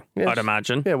show. Yes. I'd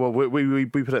imagine. Yeah, well, we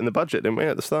put it in the budget, didn't we,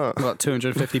 at the start? About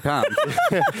 £250.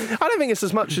 I don't think it's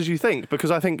as much as you think, because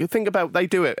I think about they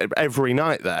do it every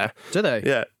night there. Do they?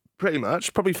 Yeah, pretty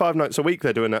much. Probably 5 nights a week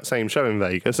they're doing that same show in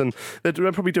Vegas, and they're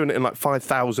probably doing it in like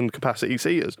 5,000 capacity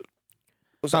seaters.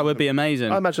 That would be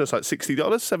amazing. I imagine it's like $60,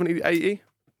 $70, $80.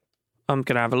 I'm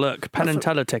going to have a look. Penn and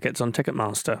Teller tickets on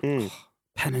Ticketmaster.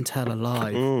 Penn and Teller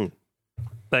live.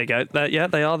 There you go.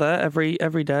 They are there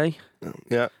every day.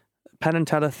 Yeah. Penn and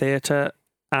Teller Theatre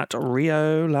at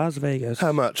Rio, Las Vegas.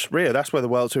 How much? Rio, that's where the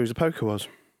World Series of Poker was.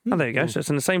 Oh, there you go. So it's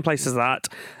in the same place as that.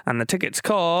 And the tickets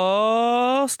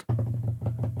cost...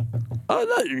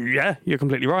 yeah, you're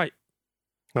completely right.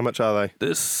 How much are they?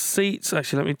 The seats...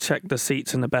 Actually, let me check the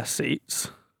seats and the best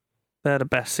seats. They're the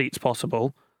best seats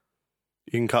possible.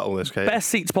 You can cut all this, Kate. Best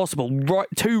seats possible. Right,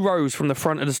 2 rows from the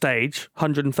front of the stage,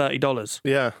 $130.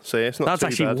 Yeah, see, it's not That's too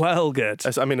actually bad. well good.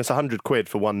 It's £100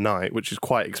 for one night, which is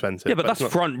quite expensive. Yeah, but that's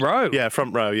it's not... front row. Yeah,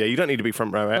 front row. Yeah, you don't need to be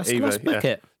front row either. Let's book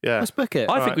it. Yeah. Let's book it.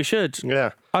 I think we should.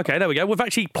 Yeah. Okay, there we go. We've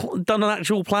actually done an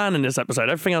actual plan in this episode.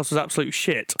 Everything else was absolute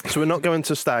shit. So we're not going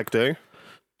to Stag Do.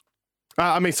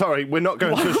 Sorry, we're not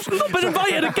going to... I've not been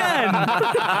invited again!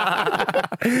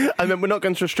 And then we're not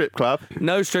going to a strip club.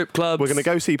 No strip clubs. We're going to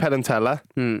go see Penn and Teller.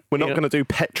 We're not going to do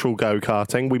petrol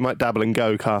go-karting. We might dabble in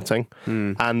go-karting.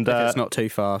 And If it's not too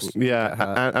fast.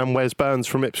 yeah, and Wes Burns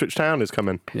from Ipswich Town is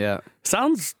coming. Yeah.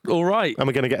 Sounds all right. And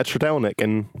we're going to get a Tredelnik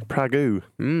in Prague.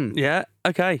 Yeah,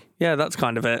 okay. Yeah, that's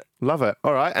kind of it. Love it.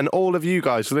 All right, and all of you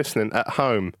guys listening at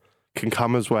home can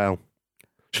come as well.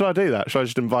 Should I do that? Should I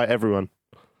just invite everyone?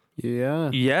 Yeah.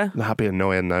 Yeah. That'd be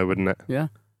annoying though, wouldn't it? Yeah.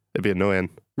 It'd be annoying.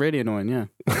 Really annoying, yeah.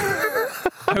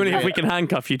 Only if we can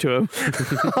handcuff you to him.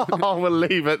 Oh, we'll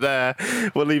leave it there.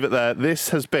 We'll leave it there. This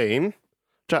has been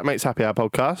Jack Mate's Happy Hour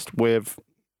podcast with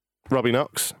Robbie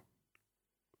Knox.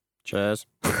 Cheers.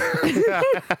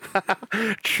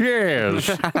 Cheers.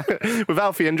 With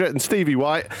Alfie Indra and Stevie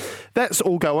White. Let's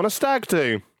all go on a stag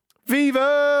do.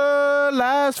 Viva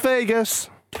Las Vegas.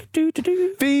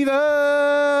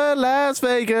 Viva Las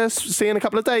Vegas. See you in a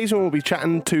couple of days when we'll be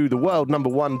chatting to the world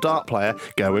 #1 dart player,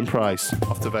 Gerwyn Price.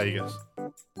 Off to Vegas.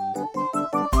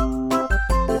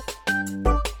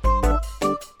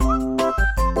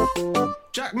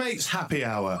 Jack Mate's Happy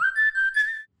Hour.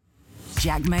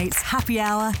 Jack Mate's Happy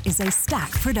Hour is a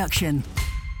Stag production.